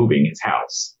middle of moving his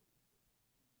house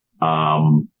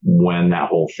when that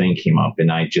whole thing came up.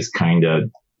 And I just kind of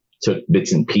took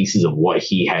bits and pieces of what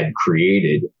he had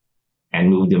created and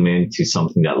moved them into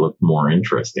something that looked more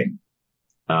interesting.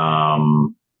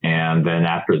 And then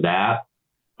after that,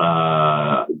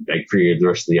 I created the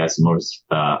rest of the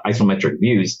isometric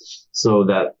views so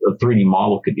that a 3D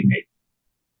model could be made.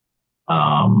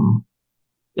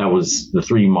 The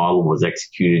 3D model was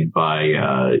executed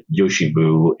by Yoshi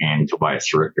Vu and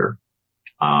Tobias Richter.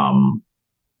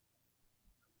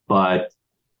 But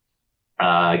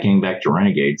getting back to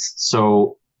Renegades,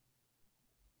 so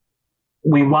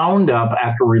we wound up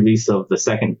after release of the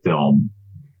second film.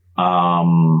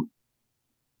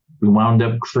 We wound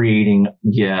up creating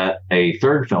yet a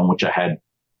third film, which I had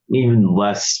even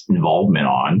less involvement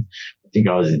on. I think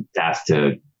I was asked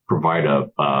to provide a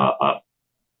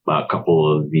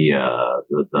couple of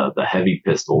the heavy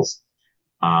pistols.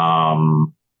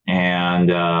 And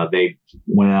they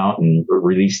went out and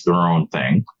released their own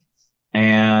thing.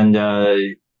 And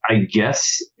I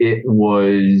guess it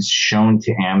was shown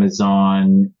to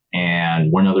Amazon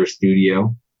and one other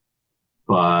studio,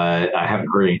 but I haven't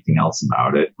heard anything else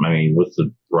about it. I mean, with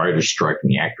the writer's strike and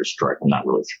the actor's strike, I'm not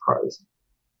really surprised.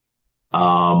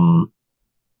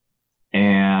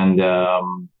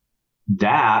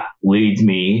 That leads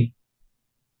me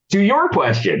to your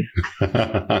question.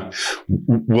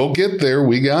 We'll get there.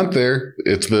 We got there.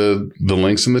 It's the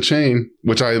links in the chain,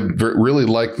 which I really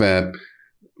like that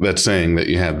saying that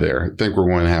you had there. I think we're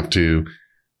going to have to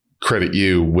credit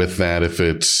you with that if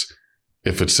it's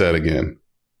said again.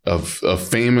 Of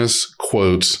famous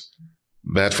quotes,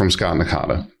 that's from Scott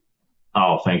Nakada.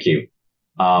 Oh, thank you.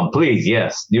 Please,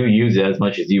 yes, do use it as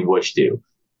much as you wish to.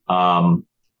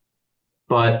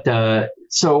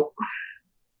 So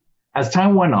as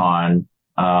time went on,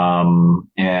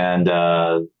 and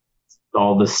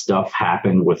all this stuff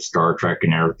happened with Star Trek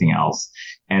and everything else,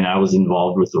 and I was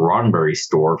involved with the Roddenberry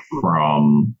store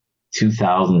from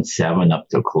 2007 up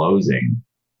to closing.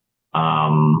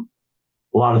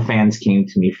 A lot of fans came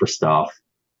to me for stuff,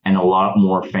 and a lot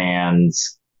more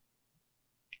fans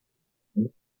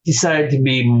decided to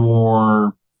be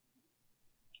more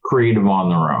creative on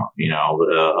their own. You know,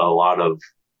 a lot of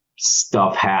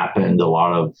stuff happened,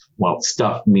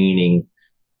 stuff meaning,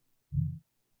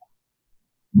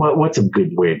 what's a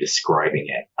good way of describing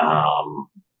it?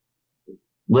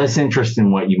 Less interest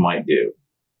in what you might do.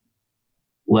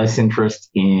 Less interest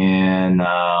in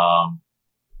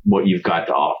what you've got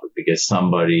to offer because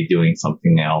somebody doing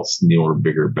something else newer,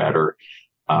 bigger, better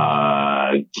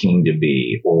came to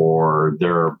be, or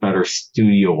there are better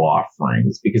studio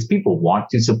offerings because people want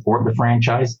to support the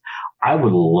franchise. I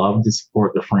would love to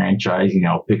support the franchise,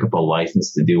 pick up a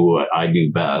license to do what I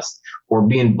do best or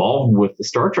be involved with the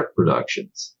Star Trek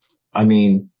productions. I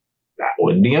mean, that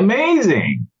would be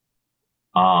amazing.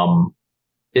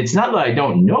 It's not that I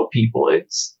don't know people.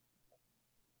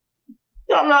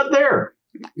 I'm not there.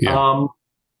 Yeah.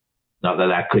 Not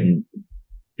that couldn't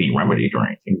be remedied or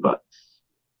anything, but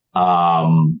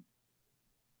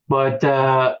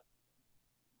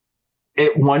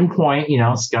at one point,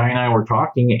 Sky and I were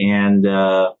talking and,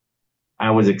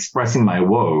 I was expressing my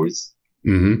woes.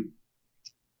 Mm-hmm.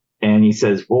 And he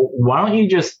says, well, why don't you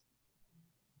just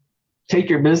take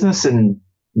your business and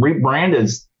rebrand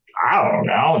as, I don't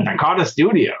know, Nakada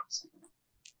Studios?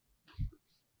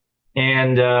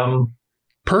 And,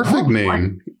 perfect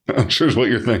name. I'm sure is what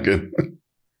you're thinking.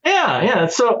 Yeah.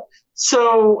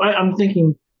 So I'm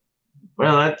thinking,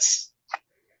 well, I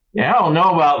don't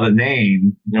know about the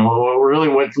name. What really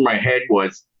went through my head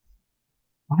was,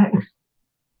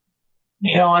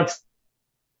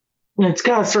 it's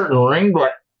got a certain ring,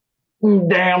 but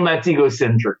damn, that's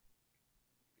egocentric.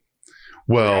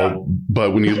 Well,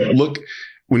 but when you look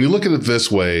at it this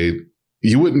way,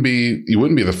 you wouldn't be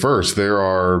the first. There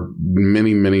are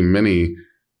many, many, many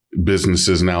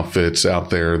businesses and outfits out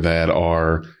there that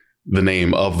are the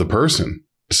name of the person.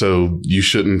 So you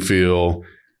shouldn't feel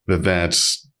that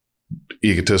that's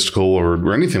egotistical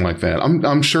or anything like that.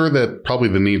 I'm sure that probably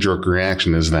the knee-jerk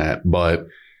reaction is that, but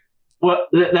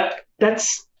that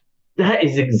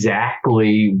is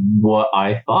exactly what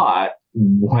I thought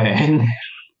when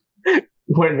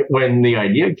the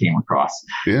idea came across.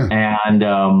 Yeah.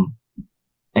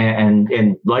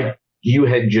 And like you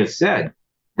had just said,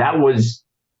 that was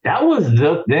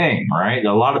the thing, right?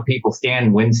 A lot of people,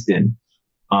 Stan Winston,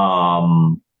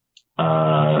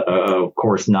 of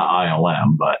course not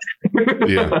ILM, but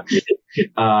yeah.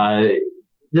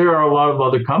 There are a lot of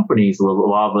other companies, a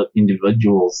lot of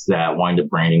individuals that wind up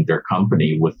branding their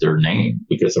company with their name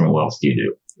because, what else do you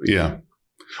do? Yeah.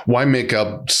 Why make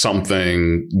up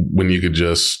something when you could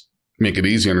just make it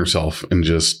easy on yourself and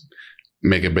just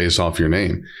make it based off your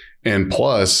name? And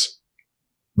plus,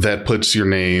 that puts your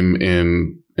name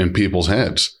in people's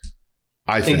heads,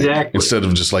 I think, Exactly. instead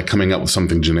of just like coming up with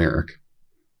something generic.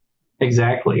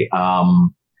 Exactly.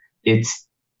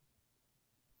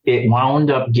 It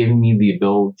wound up giving me the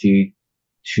ability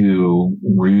to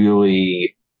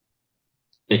really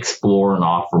explore and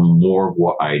offer more of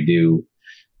what I do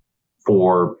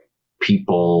for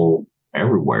people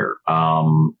everywhere.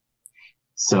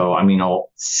 So, I mean,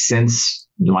 since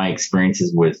my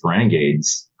experiences with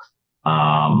Renegades,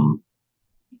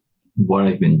 what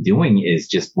I've been doing is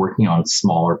just working on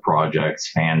smaller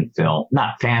projects,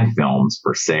 not fan films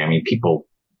per se. I mean, people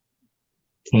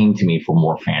came to me for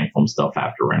more fan film stuff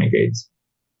after Renegades.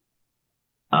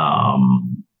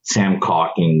 Sam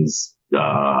Calkins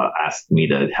asked me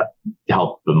to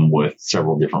help them with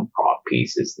several different prop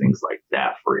pieces, things like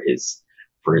that for his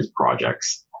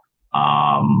projects.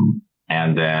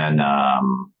 And then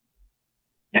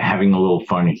having a little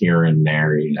fun here and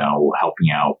there,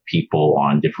 helping out people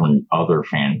on different other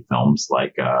fan films.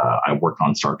 Like I worked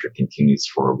on Star Trek Continues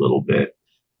for a little bit,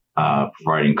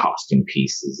 providing costume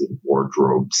pieces and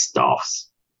wardrobe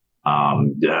stuffs.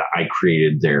 I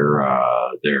created their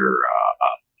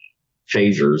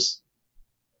phasers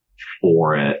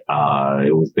for it.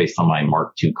 It was based on my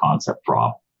Mark II concept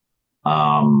prop.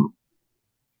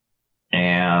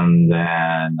 And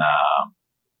then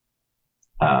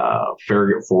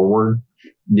Farragut Forward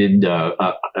did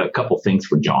a couple things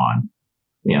for John.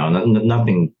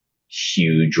 Nothing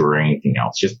huge or anything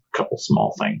else, just a couple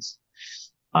small things.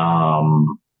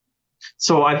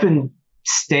 So I've been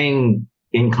staying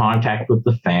in contact with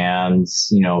the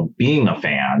fans, being a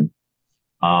fan.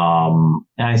 And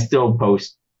I still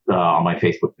post on my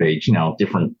Facebook page,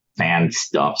 different fan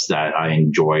stuffs that I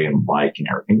enjoy and like and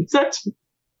everything. Because that's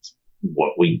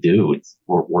what we do.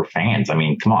 We're fans. I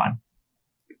mean, come on.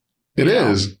 It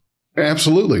is.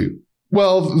 Absolutely.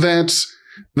 Well, that's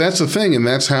the thing. And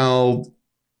that's how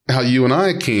you and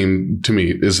I came to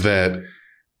meet, is that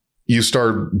you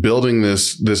start building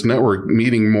this network,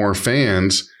 meeting more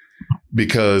fans,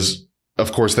 because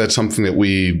of course that's something that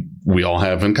we all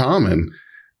have in common.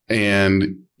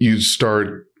 And you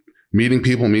start meeting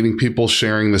people,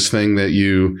 sharing this thing that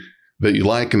you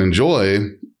like and enjoy.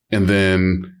 And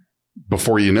then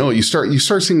before you know it, you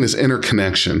start seeing this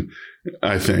interconnection,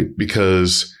 I think,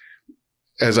 because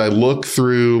as I look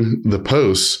through the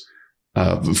posts,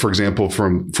 for example,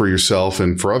 for yourself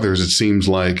and for others, it seems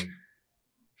like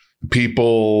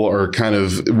people are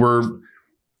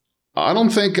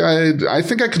I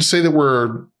think I could say that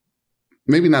we're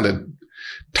maybe not a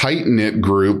tight knit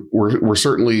group. We're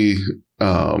certainly,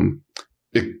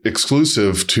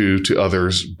 exclusive to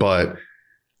others, but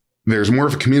there's more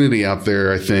of a community out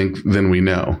there, I think, than we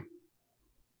know.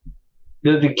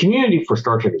 The community for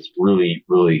Star Trek is really,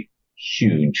 really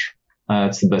huge.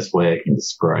 That's the best way I can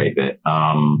describe it.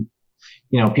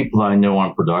 People that I know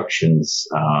on productions,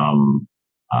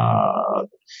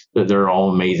 they're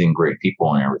all amazing, great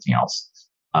people and everything else.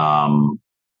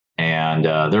 And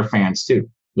they're fans too.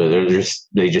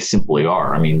 They just simply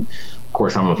are. I mean, of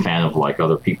course, I'm a fan of like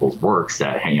other people's works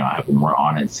that, I've been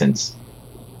on it since,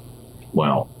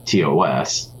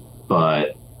 TOS,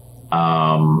 but,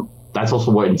 that's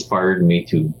also what inspired me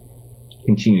to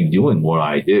continue doing what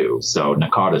I do. So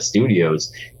Nakada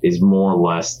Studios is more or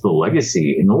less the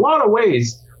legacy in a lot of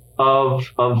ways of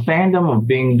fandom, of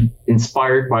being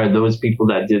inspired by those people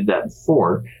that did that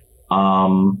before.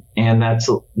 And that's,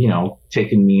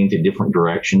 taken me into different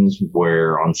directions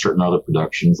where on certain other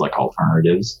productions like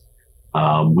Alternatives,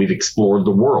 we've explored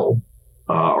the world,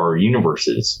 or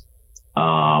universes.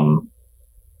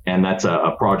 And that's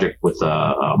a project with,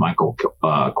 Michael,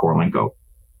 Korolenko.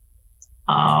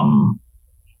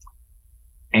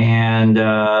 And,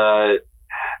 there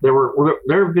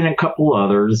have been a couple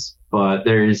others, but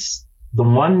there's the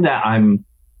one that I'm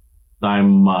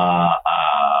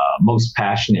most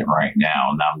passionate right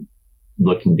now, and I'm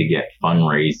looking to get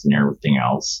fundraised and everything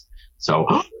else. So,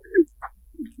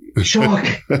 shock.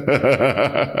 We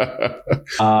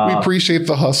appreciate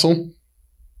the hustle.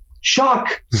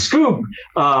 Shock, scoop.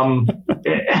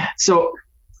 So,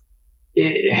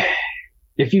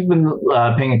 if you've been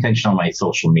paying attention on my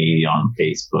social media, on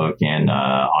Facebook and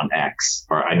on X,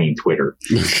 or I mean Twitter,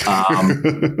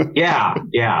 yeah,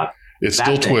 it's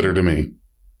still Twitter to me.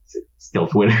 Still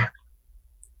Twitter.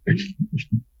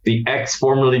 The X,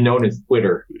 formerly known as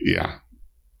Twitter. Yeah,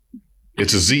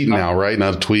 it's a Z now, right?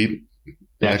 Not a tweet.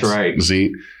 That's X, right.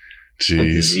 Z.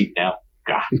 Jeez. Z now.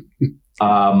 God.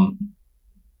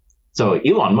 So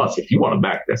Elon Musk, if you want to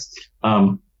back this.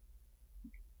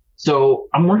 So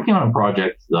I'm working on a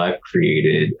project that I've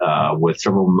created with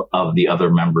several of the other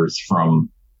members from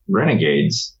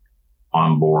Renegades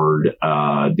on board,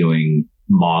 doing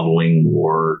modeling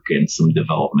work and some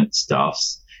development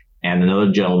stuffs. And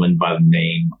another gentleman by the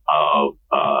name of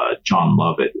John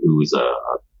Lovett, who's a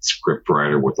script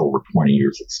writer with over 20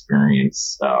 years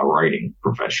experience writing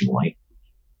professionally.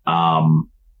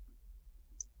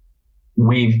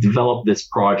 We've developed this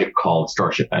project called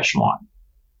Starship Echelon.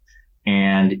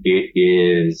 And it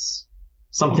is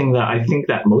something that I think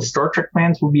that most Star Trek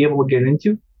fans will be able to get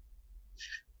into.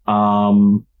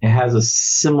 It has a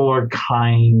similar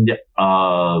kind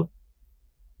of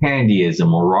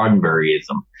Kennedyism or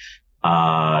Roddenberryism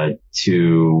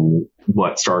to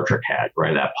what Star Trek had,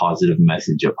 right? That positive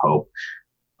message of hope.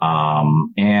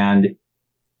 And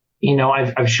you know,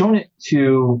 I've shown it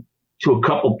to a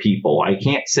couple people. I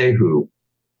can't say who.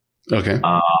 Okay.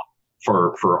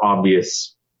 For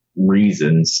obvious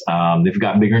reasons. They've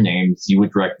got bigger names. You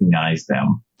would recognize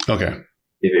them. Okay.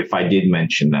 If I did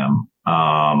mention them.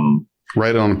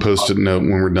 Write on a post-it note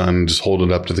when we're done. Just hold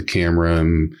it up to the camera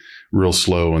and real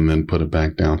slow, and then put it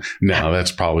back down. No,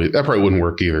 that probably wouldn't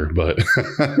work either. But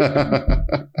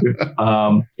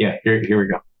yeah, here we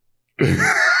go.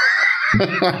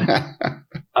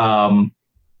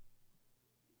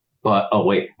 But oh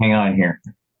wait, hang on here.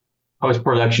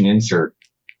 Post-production insert.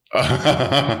 I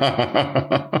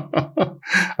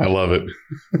love it.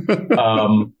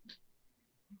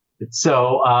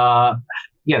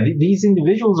 Yeah, these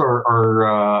individuals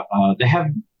are they have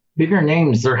bigger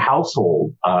names. They're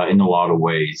household in a lot of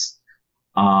ways.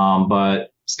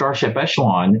 But Starship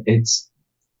Echelon, it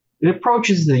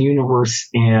approaches the universe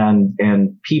and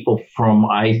people from,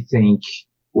 I think,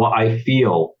 what I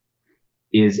feel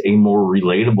is a more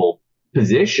relatable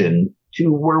position to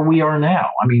where we are now.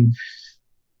 I mean,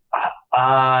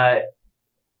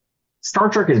 Star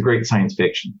Trek is great science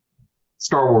fiction.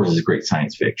 Star Wars is great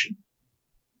science fiction.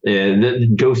 The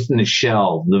Ghost in the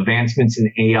Shell, the advancements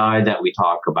in AI that we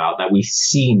talk about, that we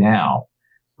see now,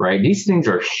 right? These things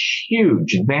are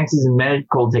huge advances in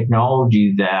medical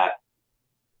technology that,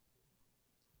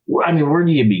 I mean, where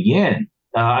do you begin?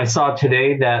 I saw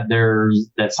today that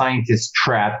that scientists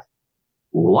trapped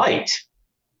light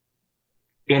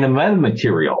in a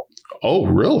metamaterial. Oh,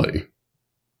 really?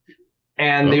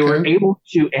 And they were able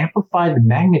to amplify the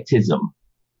magnetism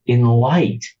in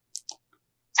light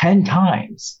 10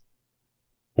 times.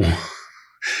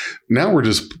 Now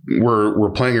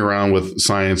we're playing around with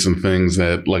science and things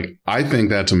that, like, I think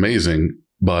that's amazing,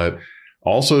 but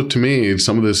also to me,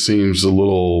 some of this seems a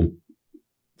little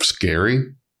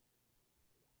scary.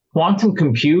 Quantum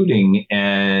computing,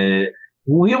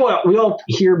 we all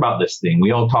hear about this thing.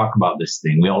 We all talk about this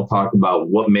thing. We all talk about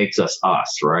what makes us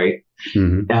us, right?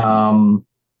 Mm-hmm.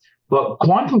 But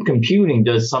quantum computing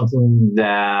does something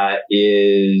that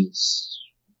is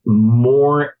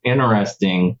more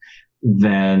interesting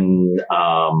than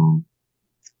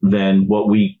what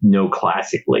we know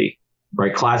classically,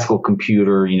 right? Classical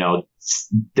computer, you know,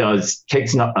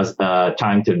 takes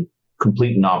time to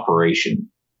complete an operation,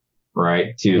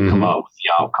 right? To come up with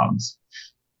the outcomes.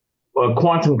 A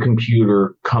quantum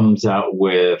computer comes out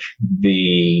with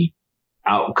the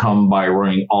outcome by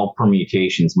running all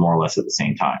permutations more or less at the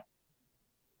same time.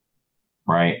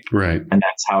 Right. And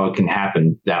that's how it can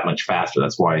happen that much faster.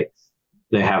 That's why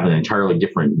they have an entirely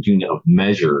different unit of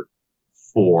measure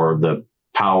for the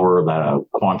power that a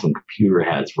quantum computer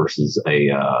has versus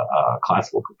a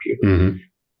classical computer.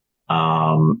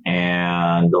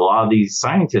 And a lot of these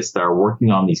scientists that are working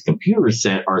on these computers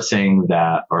are saying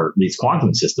that, or these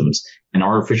quantum systems and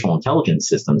artificial intelligence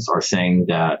systems are saying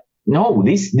that, no,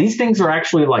 these things are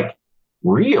actually like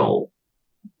real.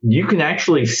 You can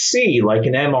actually see, like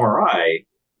an MRI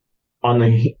on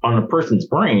a person's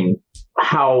brain,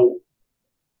 how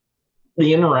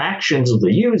the interactions of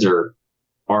the user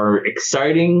are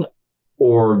exciting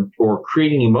or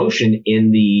creating emotion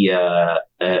in the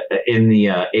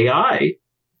AI.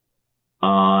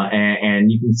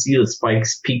 And you can see the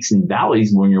spikes, peaks, and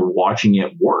valleys when you're watching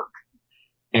it work.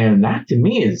 And that to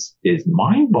me is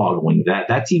mind boggling that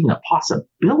that's even a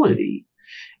possibility.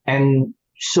 And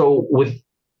so with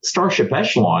Starship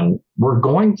Echelon, we're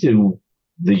going to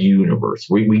the universe.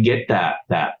 We get that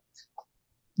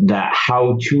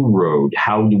how-to road.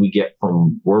 How do we get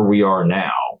from where we are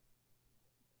now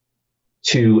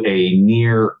to a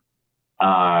near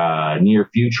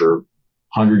future,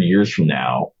 100 years from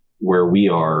now, where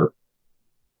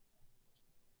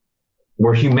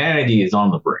humanity is on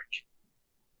the brink,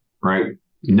 right?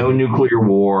 No nuclear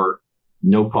war,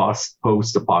 no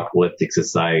post-apocalyptic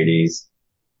societies.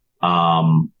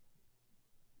 But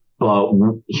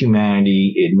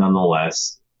humanity, it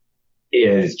nonetheless,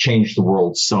 has changed the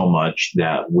world so much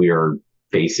that we are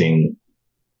facing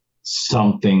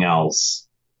something else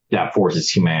that forces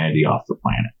humanity off the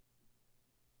planet.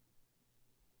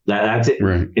 That's it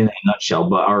Right. in a nutshell.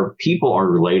 But our people are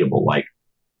relatable. Like,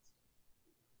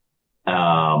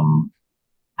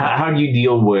 how do you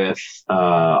deal with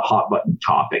hot button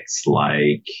topics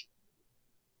like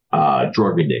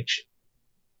drug addiction?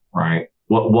 Right.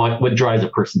 What drives a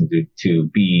person to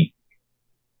be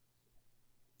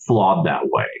flawed that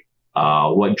way?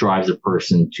 What drives a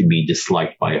person to be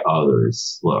disliked by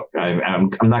others? Look, I'm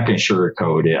not going to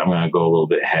sugarcoat it. I'm going to go a little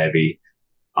bit heavy.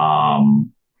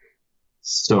 And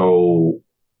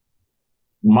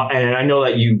I know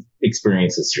that you've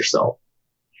experienced this yourself,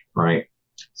 right?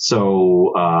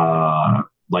 So,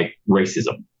 like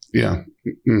racism. Yeah.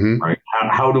 Mm-hmm. Right.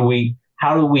 How do we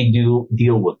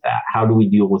deal with that? How do we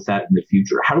deal with that in the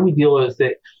future? How do we deal with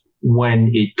it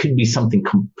when it could be something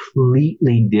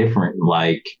completely different?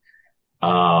 Like,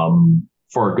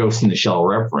 for a Ghost in the Shell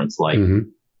reference, like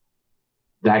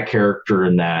that character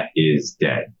in that is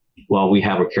dead. Well, we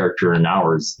have a character in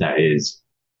ours that is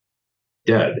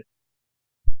dead,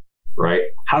 right?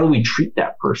 How do we treat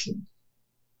that person,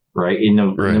 right? In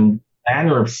the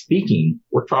manner of speaking,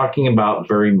 we're talking about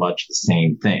very much the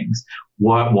same things.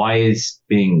 Why is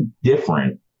being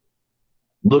different,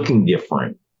 looking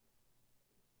different,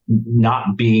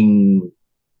 not being,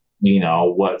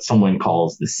 what someone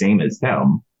calls the same as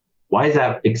them? Why is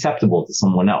that acceptable to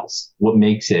someone else? What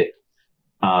makes it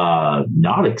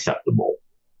not acceptable?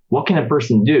 What can a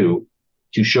person do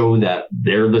to show that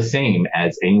they're the same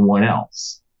as anyone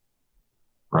else?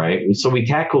 Right? So we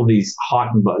tackle these hot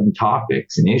button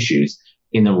topics and issues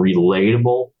in a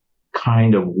relatable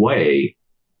kind of way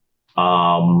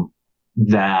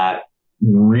that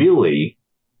really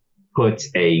puts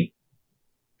a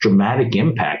dramatic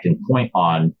impact and point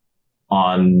on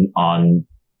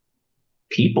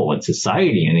people and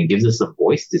society, and it gives us a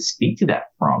voice to speak to that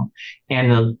from.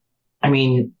 And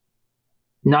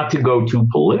not to go too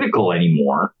political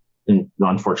anymore, and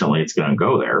unfortunately it's going to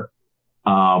go there.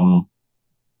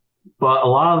 But a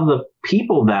lot of the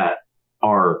people that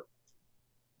are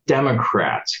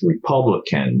Democrats,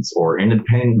 Republicans, or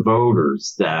independent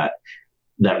voters that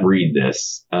read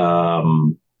this,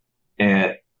 and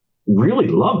really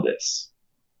love this.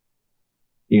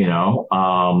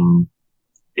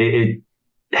 It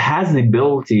has the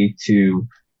ability to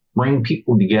bring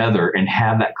people together and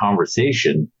have that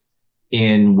conversation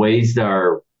in ways that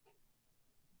are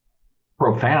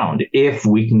profound if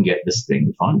we can get this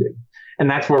thing funded. And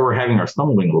that's where we're having our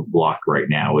stumbling block right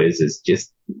now is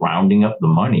just rounding up the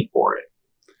money for it.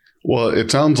 Well, it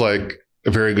sounds like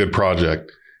a very good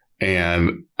project.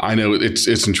 And I know it's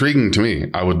intriguing to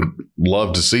me. I would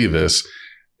love to see this.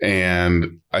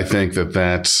 And I think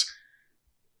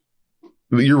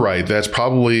you're right. That's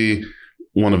probably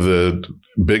one of the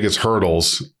biggest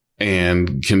hurdles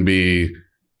and can be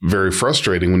very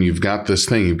frustrating when you've got this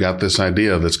thing, you've got this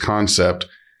idea, this concept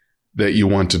that you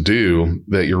want to do,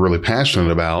 that you're really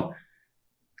passionate about.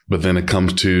 But then it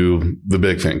comes to the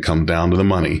big thing, come down to the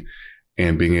money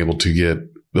and being able to get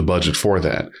the budget for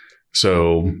that.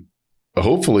 So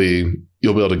hopefully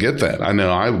you'll be able to get that. I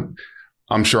know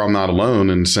I'm sure I'm not alone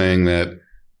in saying that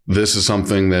this is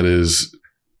something that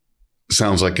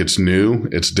sounds like it's new,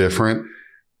 it's different,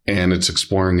 and it's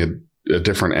exploring a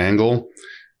different angle.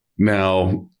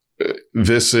 Now,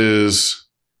 this is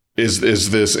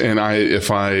this, and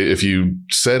if you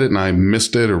said it and I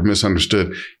missed it or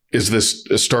misunderstood, is this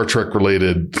a Star Trek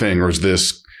related thing, or is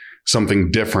this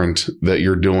something different that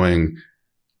you're doing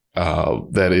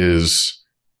that is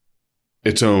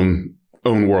its own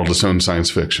world, its own science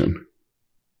fiction?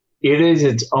 It is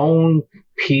its own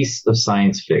piece of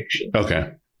science fiction.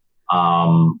 Okay.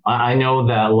 I know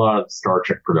that a lot of Star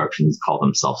Trek productions call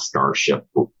themselves Starship,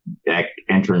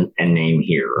 enter and name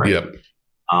here, right? Yep.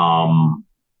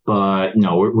 But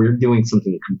no, we're doing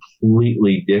something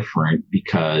completely different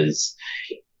because,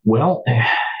 well,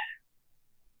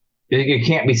 it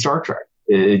can't be Star Trek.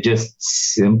 It just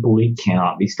simply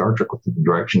cannot be Star Trek with the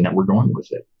direction that we're going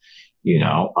with it.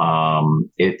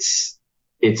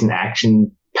 It's an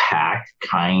action-packed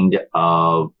kind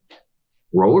of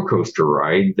roller coaster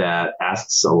ride that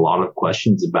asks a lot of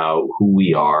questions about who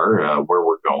we are, where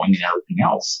we're going, and everything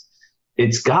else.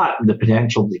 It's got the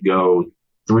potential to go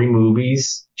 3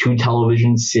 movies, 2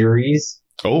 television series.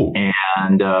 Oh.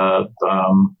 And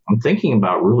I'm thinking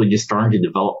about really just starting to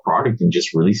develop product and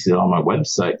just release it on my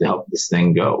website to help this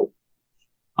thing go.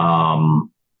 My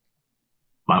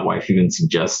wife even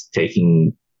suggests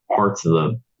taking parts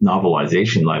of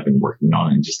novelization that I've been working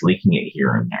on and just leaking it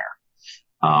here and there.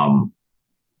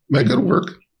 That could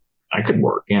work. I could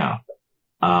work, yeah.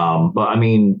 But I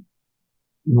mean,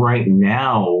 right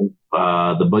now,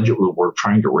 the budget we're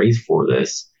trying to raise for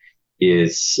this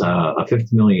is a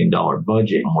 $50 million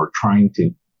budget,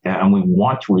 and and we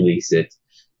want to release it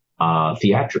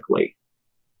theatrically.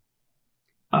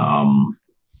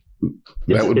 That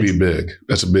would be big.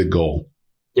 That's a big goal.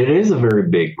 It is a very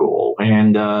big goal,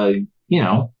 and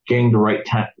getting the right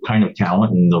kind of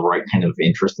talent and the right kind of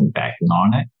interest and backing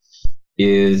on it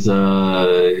is,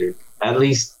 at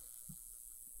least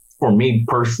for me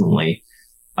personally,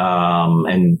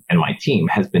 and my team,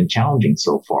 has been challenging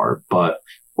so far. But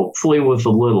hopefully, with a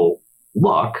little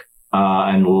luck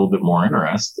and a little bit more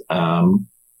interest,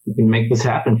 we can make this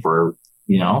happen for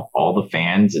all the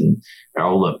fans and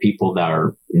all the people that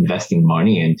are investing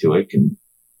money into it. Can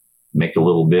make a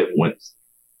little bit. What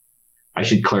I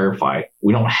should clarify,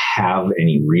 we don't have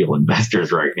any real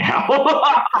investors right now.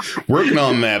 Working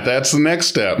on that. That's the next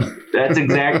step. That's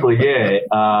exactly it.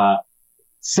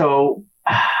 So,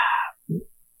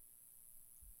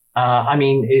 I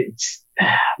mean,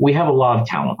 we have a lot of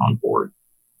talent on board.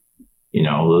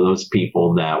 Those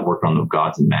people that work on the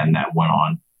Gods and Men that went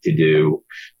on to do,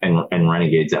 and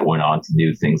Renegades that went on to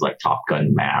do things like Top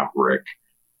Gun Maverick,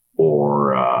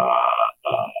 or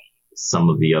some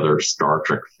of the other Star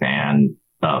Trek fan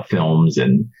films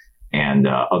and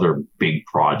other big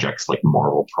projects like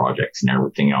Marvel projects and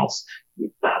everything else.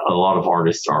 A lot of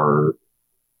artists are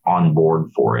on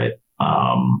board for it.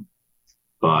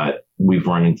 But we've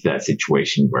run into that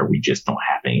situation where we just don't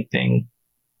have anything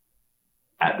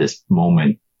at this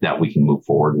moment that we can move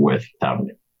forward with without,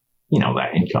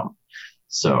 that income.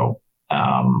 So,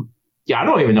 I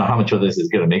don't even know how much of this is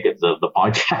going to make it the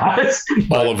podcast.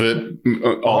 All of it.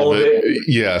 All of it.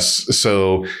 Yes.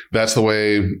 So that's the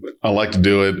way I like to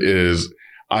do it. Is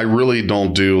I really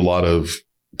don't do a lot of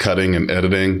cutting and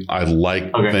editing. I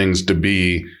like things to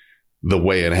be the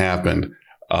way it happened.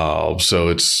 So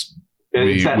it's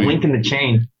that link in the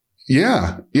chain.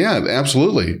 Yeah. Yeah,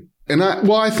 absolutely. And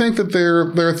I think that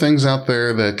there are things out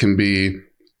there that can be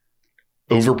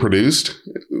overproduced,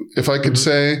 if I could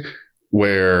say,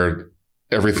 where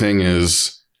everything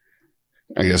is,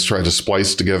 I guess, tried to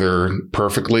splice together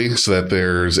perfectly so that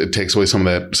it takes away some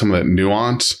of that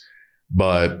nuance.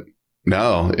 But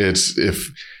no, it's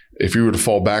if you were to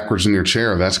fall backwards in your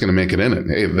chair, that's going to make it in it.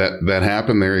 Hey, that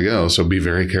happened. There you go. So be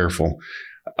very careful.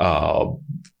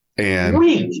 And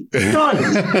Sweet. Done.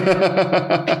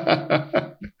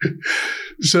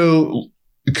 So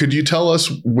could you tell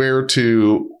us where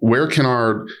can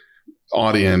our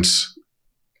audience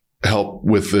help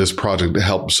with this project, to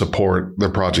help support the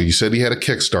project? You said you had a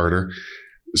Kickstarter.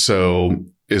 So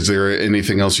is there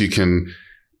anything else you can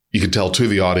tell to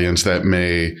the audience that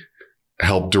may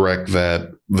help direct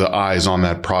the eyes on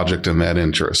that project and that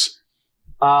interest?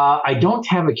 I don't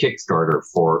have a Kickstarter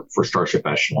for Starship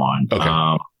Echelon.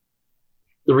 Okay.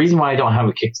 The reason why I don't have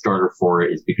a Kickstarter for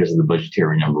it is because of the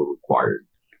budgetary number required.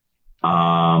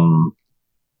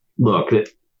 Look,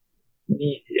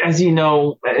 as you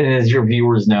know, and as your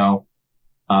viewers know,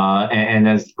 and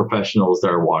as the professionals that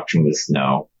are watching this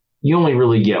know, you only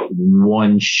really get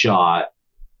one shot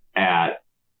at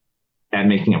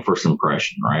making a first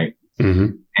impression, right?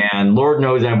 Mm-hmm. And Lord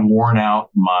knows I've worn out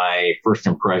my first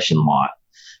impression lot.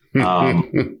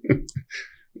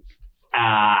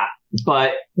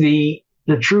 But the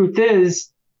truth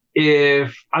is,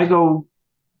 if I go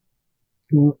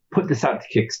put this out to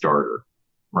Kickstarter,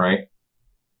 right?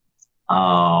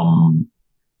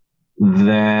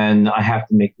 Then I have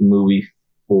to make the movie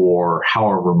for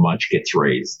however much gets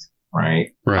raised,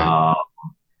 right? Right.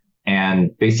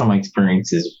 And based on my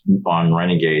experiences on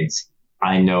Renegades,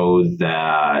 I know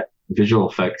that visual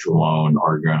effects alone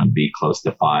are going to be close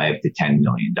to $5 to $10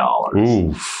 million.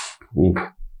 Oof.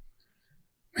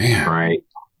 Man. Right.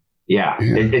 Yeah.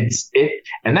 And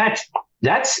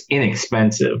that's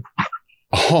inexpensive.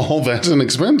 Oh, that's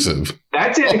inexpensive.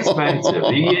 That's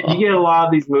inexpensive. you get a lot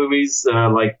of these movies,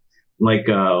 like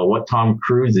what Tom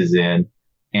Cruise is in,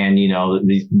 and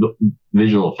these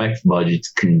visual effects budgets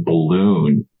can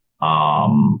balloon. I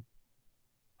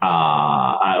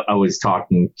was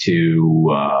talking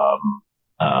to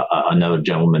another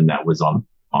gentleman that was on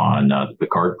the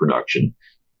Picard production,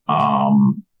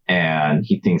 and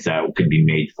he thinks that it could be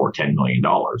made for $10 million.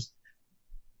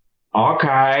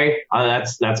 Okay,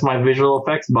 that's my visual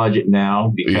effects budget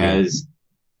now, because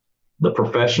the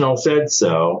professional said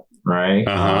so, right?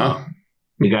 Uh-huh.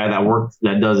 The guy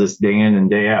that does this day in and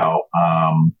day out,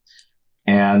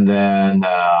 and then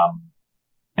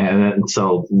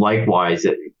so likewise,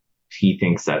 he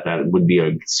thinks that would be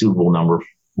a suitable number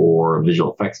for a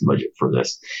visual effects budget for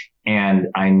this. And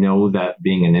I know that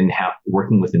being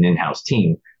working with an in-house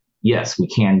team, yes, we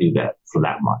can do that for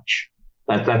that much.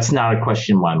 That's not a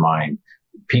question in my mind.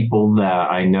 People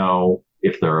that I know,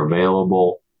 if they're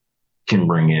available, can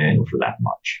bring it in for that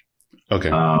much. Okay.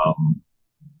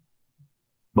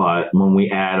 But when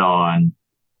we add on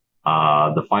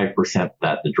the 5%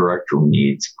 that the director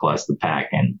needs, plus the pack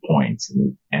end points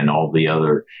and all the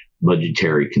other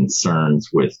budgetary concerns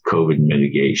with COVID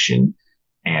mitigation,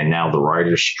 and now the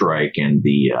writer's strike and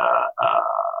the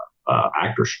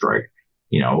actor strike,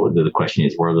 the question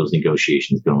is, where are those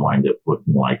negotiations going to wind up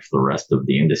looking like for the rest of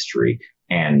the industry,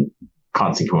 and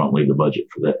consequently the budget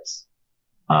for this?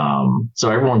 So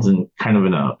everyone's in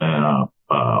a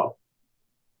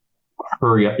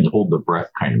hurry up and hold their breath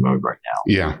kind of mode right now.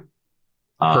 Yeah.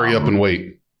 Hurry up and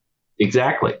wait.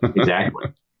 Exactly.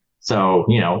 So,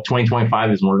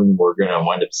 2025 is when we're going to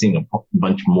wind up seeing a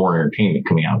bunch more entertainment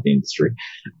coming out of the industry.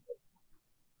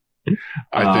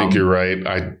 I think you're right.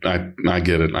 I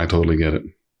get it. I totally get it.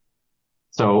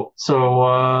 So,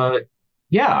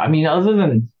 yeah, I mean, other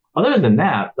than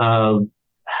that,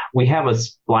 we have a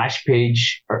splash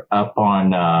page up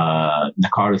on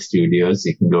Nakada Studios.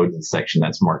 You can go to the section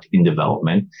that's marked in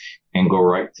development and go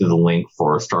right to the link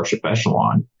for Starship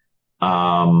Echelon.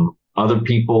 Other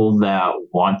people that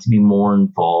want to be more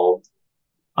involved,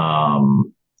 I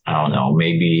don't know,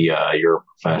 maybe you're a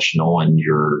professional and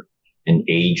you're an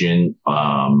agent,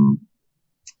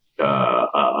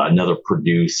 another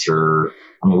producer.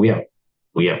 I mean,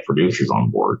 we have producers on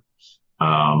board.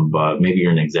 But maybe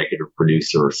you're an executive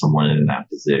producer or someone in that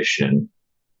position.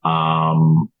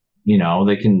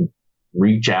 They can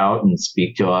reach out and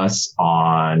speak to us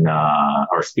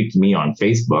or speak to me on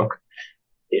Facebook,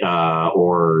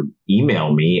 or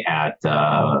email me at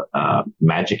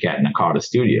magic@Nakada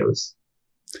Studios.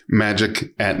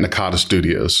 Magic@Nakada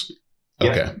Studios.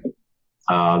 Okay. Yep.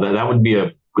 That would be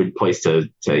a good place to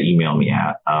email me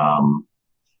at.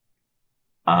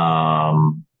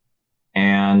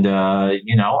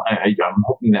 I'm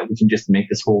hoping that we can just make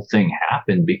this whole thing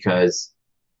happen, because,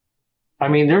 I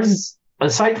mean, there's,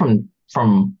 aside from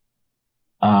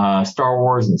Star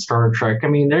Wars and Star Trek, I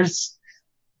mean, there's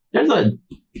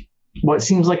what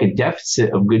seems like a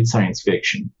deficit of good science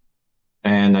fiction.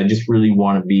 And I just really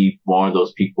want to be one of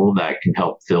those people that can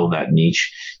help fill that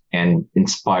niche and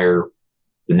inspire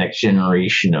the next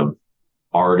generation of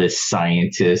artists,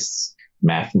 scientists,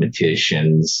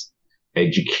 mathematicians,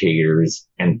 educators,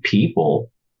 and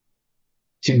people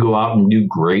to go out and do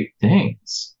great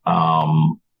things.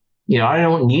 I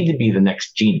don't need to be the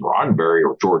next Gene Roddenberry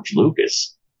or George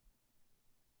Lucas.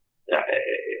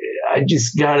 I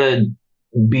just gotta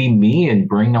be me and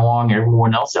bring along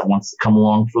everyone else that wants to come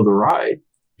along for the ride.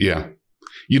 Yeah.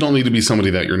 You don't need to be somebody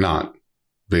that you're not,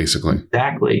 basically.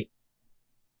 Exactly.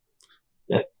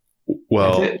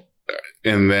 Well,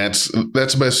 and that's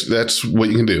best. That's what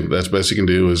you can do. That's best you can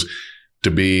do, is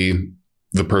to be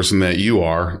the person that you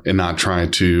are and not try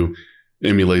to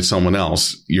emulate someone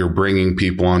else. You're bringing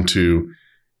people onto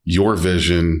your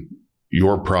vision,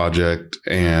 your project,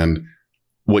 and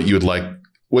what you would like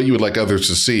others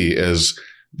to see as,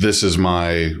 this is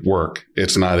my work.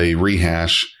 It's not a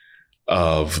rehash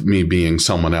of me being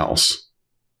someone else.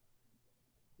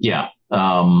 Yeah.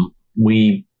 When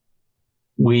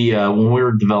we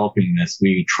were developing this,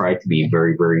 we tried to be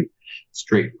very, very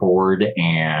straightforward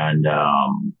and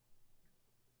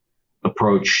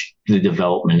approach the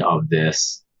development of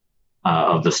this,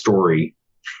 of the story,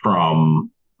 from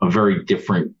a very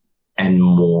different and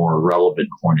more relevant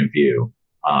point of view.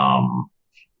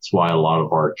 That's why a lot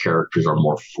of our characters are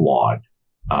more flawed.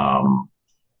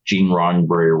 Gene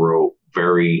Roddenberry wrote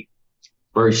very,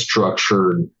 very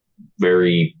structured,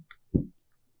 very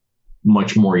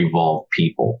much more evolved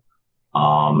people.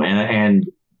 And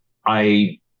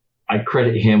I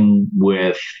credit him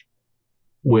with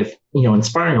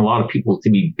inspiring a lot of people to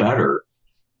be better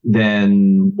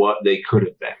than what they could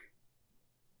have been.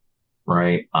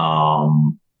 Right. I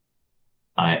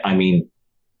mean,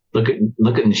 look at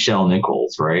Nichelle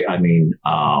Nichols, right? I mean,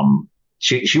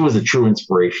 she was a true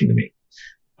inspiration to me.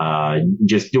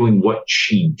 Just doing what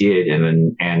she did,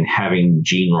 and having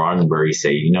Gene Roddenberry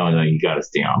say, no, you got to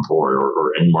stay on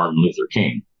board, and Martin Luther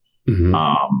King. Mm-hmm.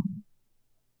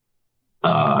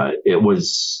 It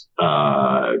was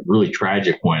really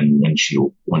tragic when she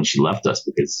left us,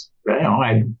 because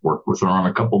I worked with her on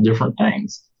a couple different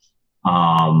things.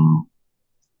 And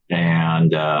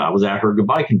I was at her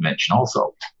goodbye convention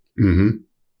also. Mm-hmm.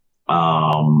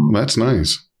 That's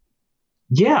nice.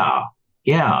 Yeah.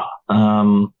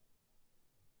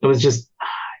 It was just,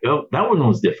 that one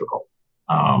was difficult.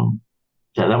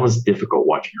 That was difficult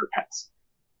watching her pass.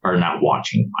 Or not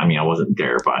watching. I mean, I wasn't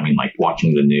there, but I mean, like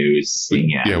watching the news, seeing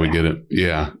it. Yeah, we get it.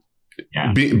 Yeah.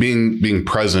 Being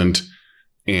present,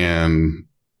 and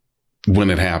when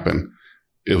it happened,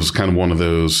 it was kind of one of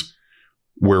those,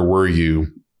 where were you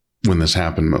when this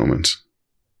happened moments.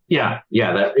 Yeah,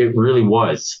 that it really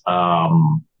was.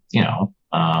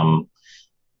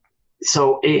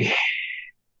 So I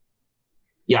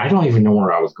don't even know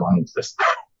where I was going with this.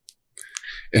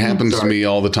 It happens to me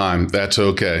all the time. That's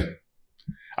okay.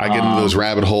 I get into those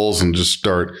rabbit holes and just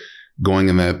start going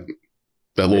in that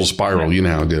little spiral. You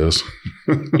know how it goes.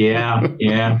 yeah.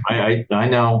 I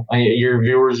know. Your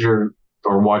viewers are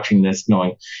watching this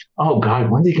going, oh God,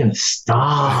 when's he going to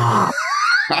stop?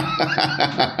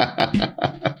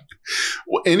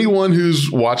 Anyone who's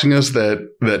watching us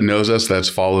that knows us, that's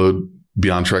followed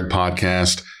Beyond Trek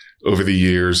podcast over the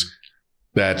years,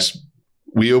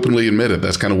 we openly admit it.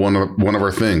 That's kind of one of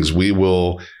our things. We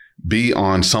will be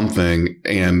on something,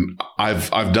 and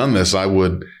I've done this. I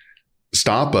would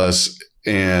stop us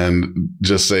and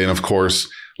just say, and of course,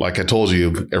 like I told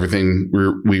you, everything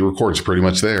we record is pretty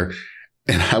much there.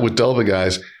 And I would tell the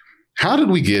guys, how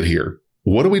did we get here?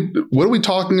 What are we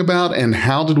talking about? And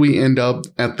how did we end up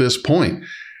at this point?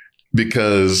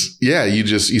 Because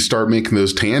you start making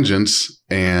those tangents,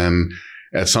 and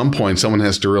at some point someone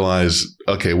has to realize,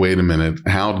 okay, wait a minute,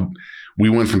 how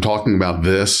we went from talking about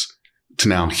this to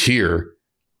now here,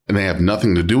 and they have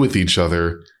nothing to do with each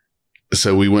other.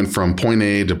 So we went from point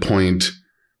A to point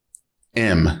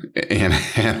M, and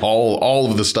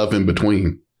all of the stuff in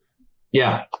between.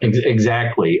 Yeah,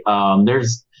 exactly.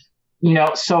 There's, I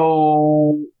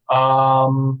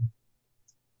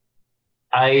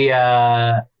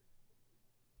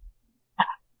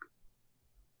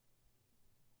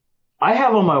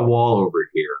have on my wall over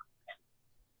here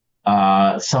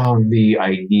some of the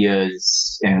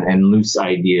ideas and loose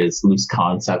ideas, loose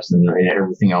concepts, and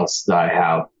everything else that I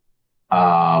have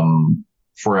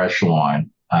for Echelon.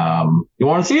 You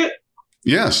want to see it?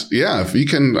 Yes. Yeah. If you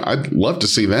can, I'd love to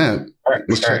see that. All right,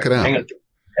 Let's check it out.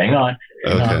 Hang on.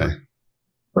 Okay.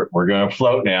 We're going to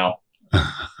float now.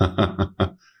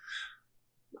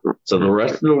 So the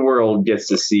rest of the world gets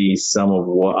to see some of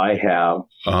what I have.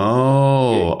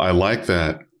 Oh, I like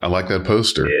that. I like that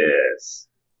poster. Yes.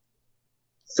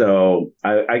 So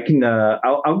I can,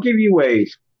 I'll give you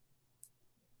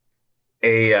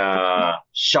a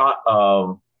shot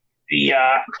of the,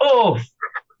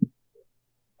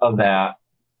 of that,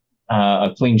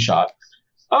 a clean shot.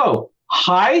 Oh,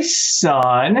 hi,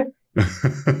 son.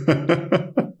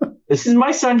 This is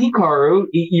my son, Hikaru.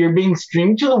 You're being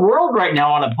streamed to the world right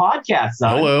now on a podcast,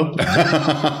 son. Hello.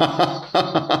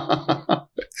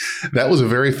 That was a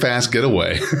very fast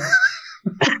getaway.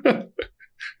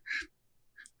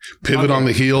 Pivot on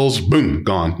the heels, boom,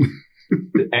 gone.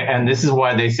 And this is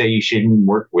why they say you shouldn't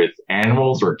work with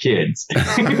animals or kids.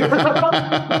 I've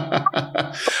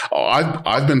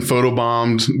been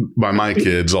photobombed by my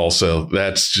kids also.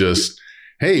 That's just,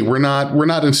 hey, we're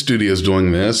not in studios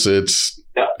doing this. It's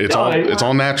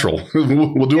all natural.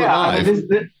 We'll do it live.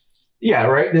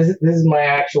 Right. This is my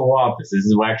actual office. This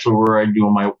is actually where I do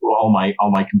all my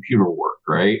computer work.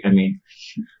 Right. I mean,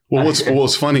 well,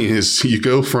 what's funny is you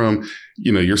go from,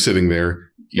 you're sitting there,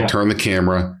 you turn the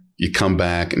camera, you come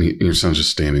back, and your son's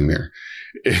just standing there.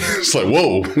 It's like,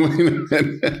 whoa.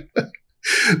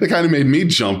 That kind of made me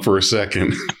jump for a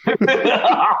second.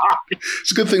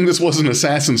 It's a good thing this wasn't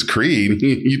Assassin's Creed.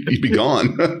 You'd be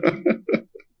gone.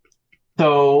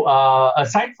 So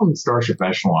aside from Starship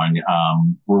Echelon,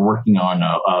 we're working on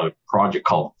a project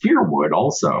called Fearwood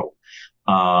also.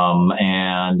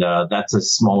 And that's a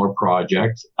smaller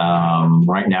project.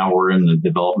 Right now we're in the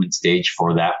development stage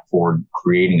for that, for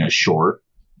creating a short.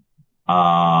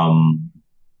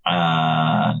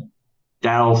 That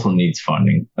also needs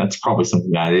funding. That's probably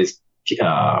something that is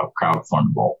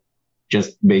crowdfundable,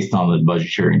 just based on the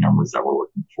budgetary numbers that we're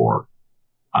looking for.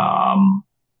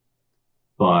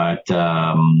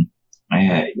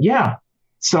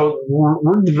 So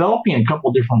we're developing a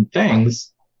couple different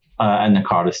things at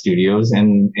Nakada Studios,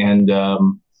 and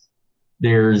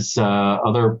there's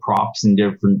other props and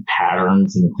different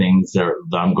patterns and things that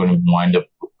I'm going to wind up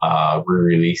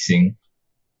re-releasing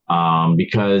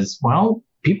because, well,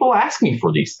 people ask me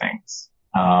for these things,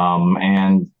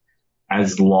 and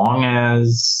as long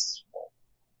as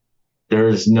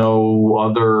there's no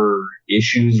other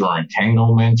issues or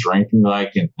entanglements or anything that I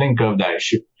can think of that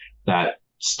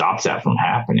stops that from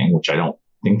happening, which I don't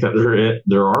think that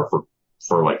there are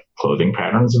for like clothing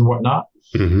patterns and whatnot.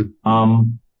 Mm-hmm. I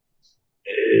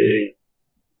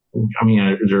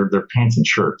mean, they're pants and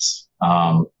shirts.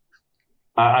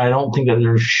 I don't think that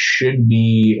there should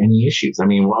be any issues. I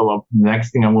mean, well, the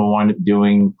next thing I'm going to wind up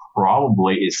doing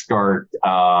probably is start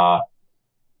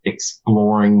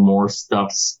exploring more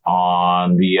stuffs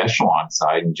on the echelon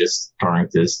side and just starting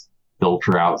to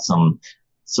filter out some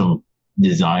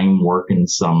design work and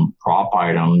some prop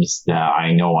items that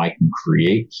I know I can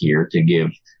create here to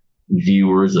give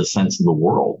viewers a sense of the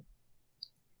world.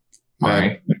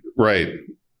 Right.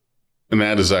 And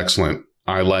that is excellent.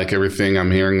 I like everything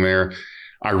I'm hearing there.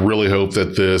 I really hope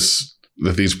that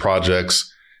these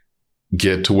projects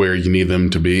get to where you need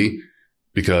them to be,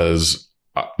 because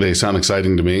they sound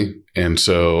exciting to me. And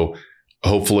so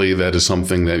hopefully that is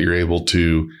something that you're able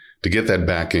to get that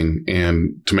backing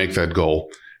and to make that goal.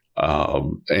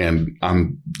 And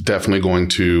I'm definitely going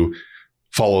to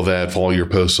follow your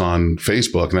posts on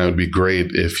Facebook. And that would be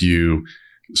great if you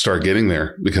start getting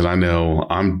there, because I know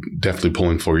I'm definitely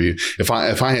pulling for you. If I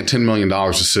had $10 million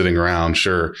just sitting around,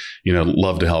 sure,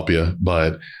 love to help you,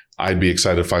 but I'd be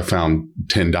excited if I found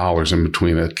 $10 in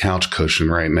between a couch cushion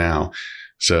right now.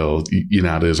 So,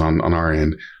 it is on our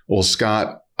end. Well,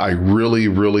 Scott, I really,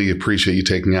 really appreciate you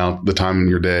taking out the time in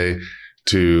your day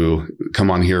to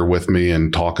come on here with me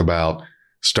and talk about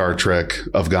Star Trek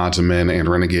of Gods and Men and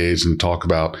Renegades, and talk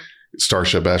about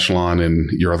Starship Echelon and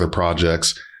your other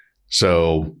projects.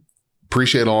 So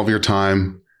appreciate all of your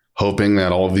time, hoping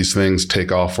that all of these things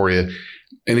take off for you.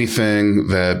 Anything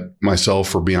that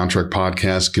myself or Beyond Trek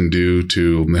Podcast can do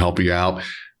to help you out,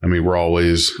 I mean, we're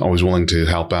always willing to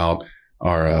help out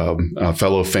our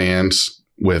fellow fans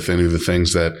with any of the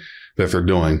things that they're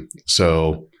doing.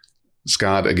 So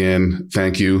Scott, again,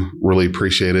 thank you. Really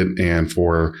appreciate it. And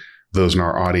for those in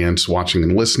our audience watching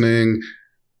and listening,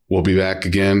 we'll be back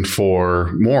again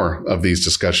for more of these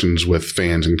discussions with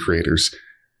fans and creators.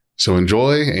 So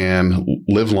enjoy and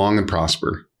live long and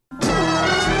prosper.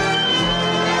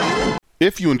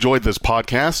 If you enjoyed this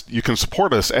podcast, you can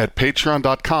support us at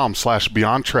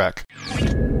patreon.com/BeyondTrek.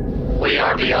 We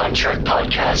are Beyond Trek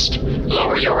Podcast.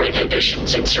 Lower your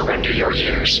inhibitions and surrender your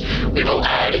years. We will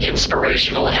add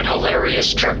inspirational and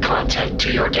hilarious Trek content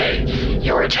to your day.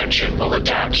 Your attention will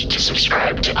adapt to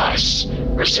subscribe to us.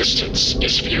 Resistance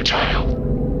is futile.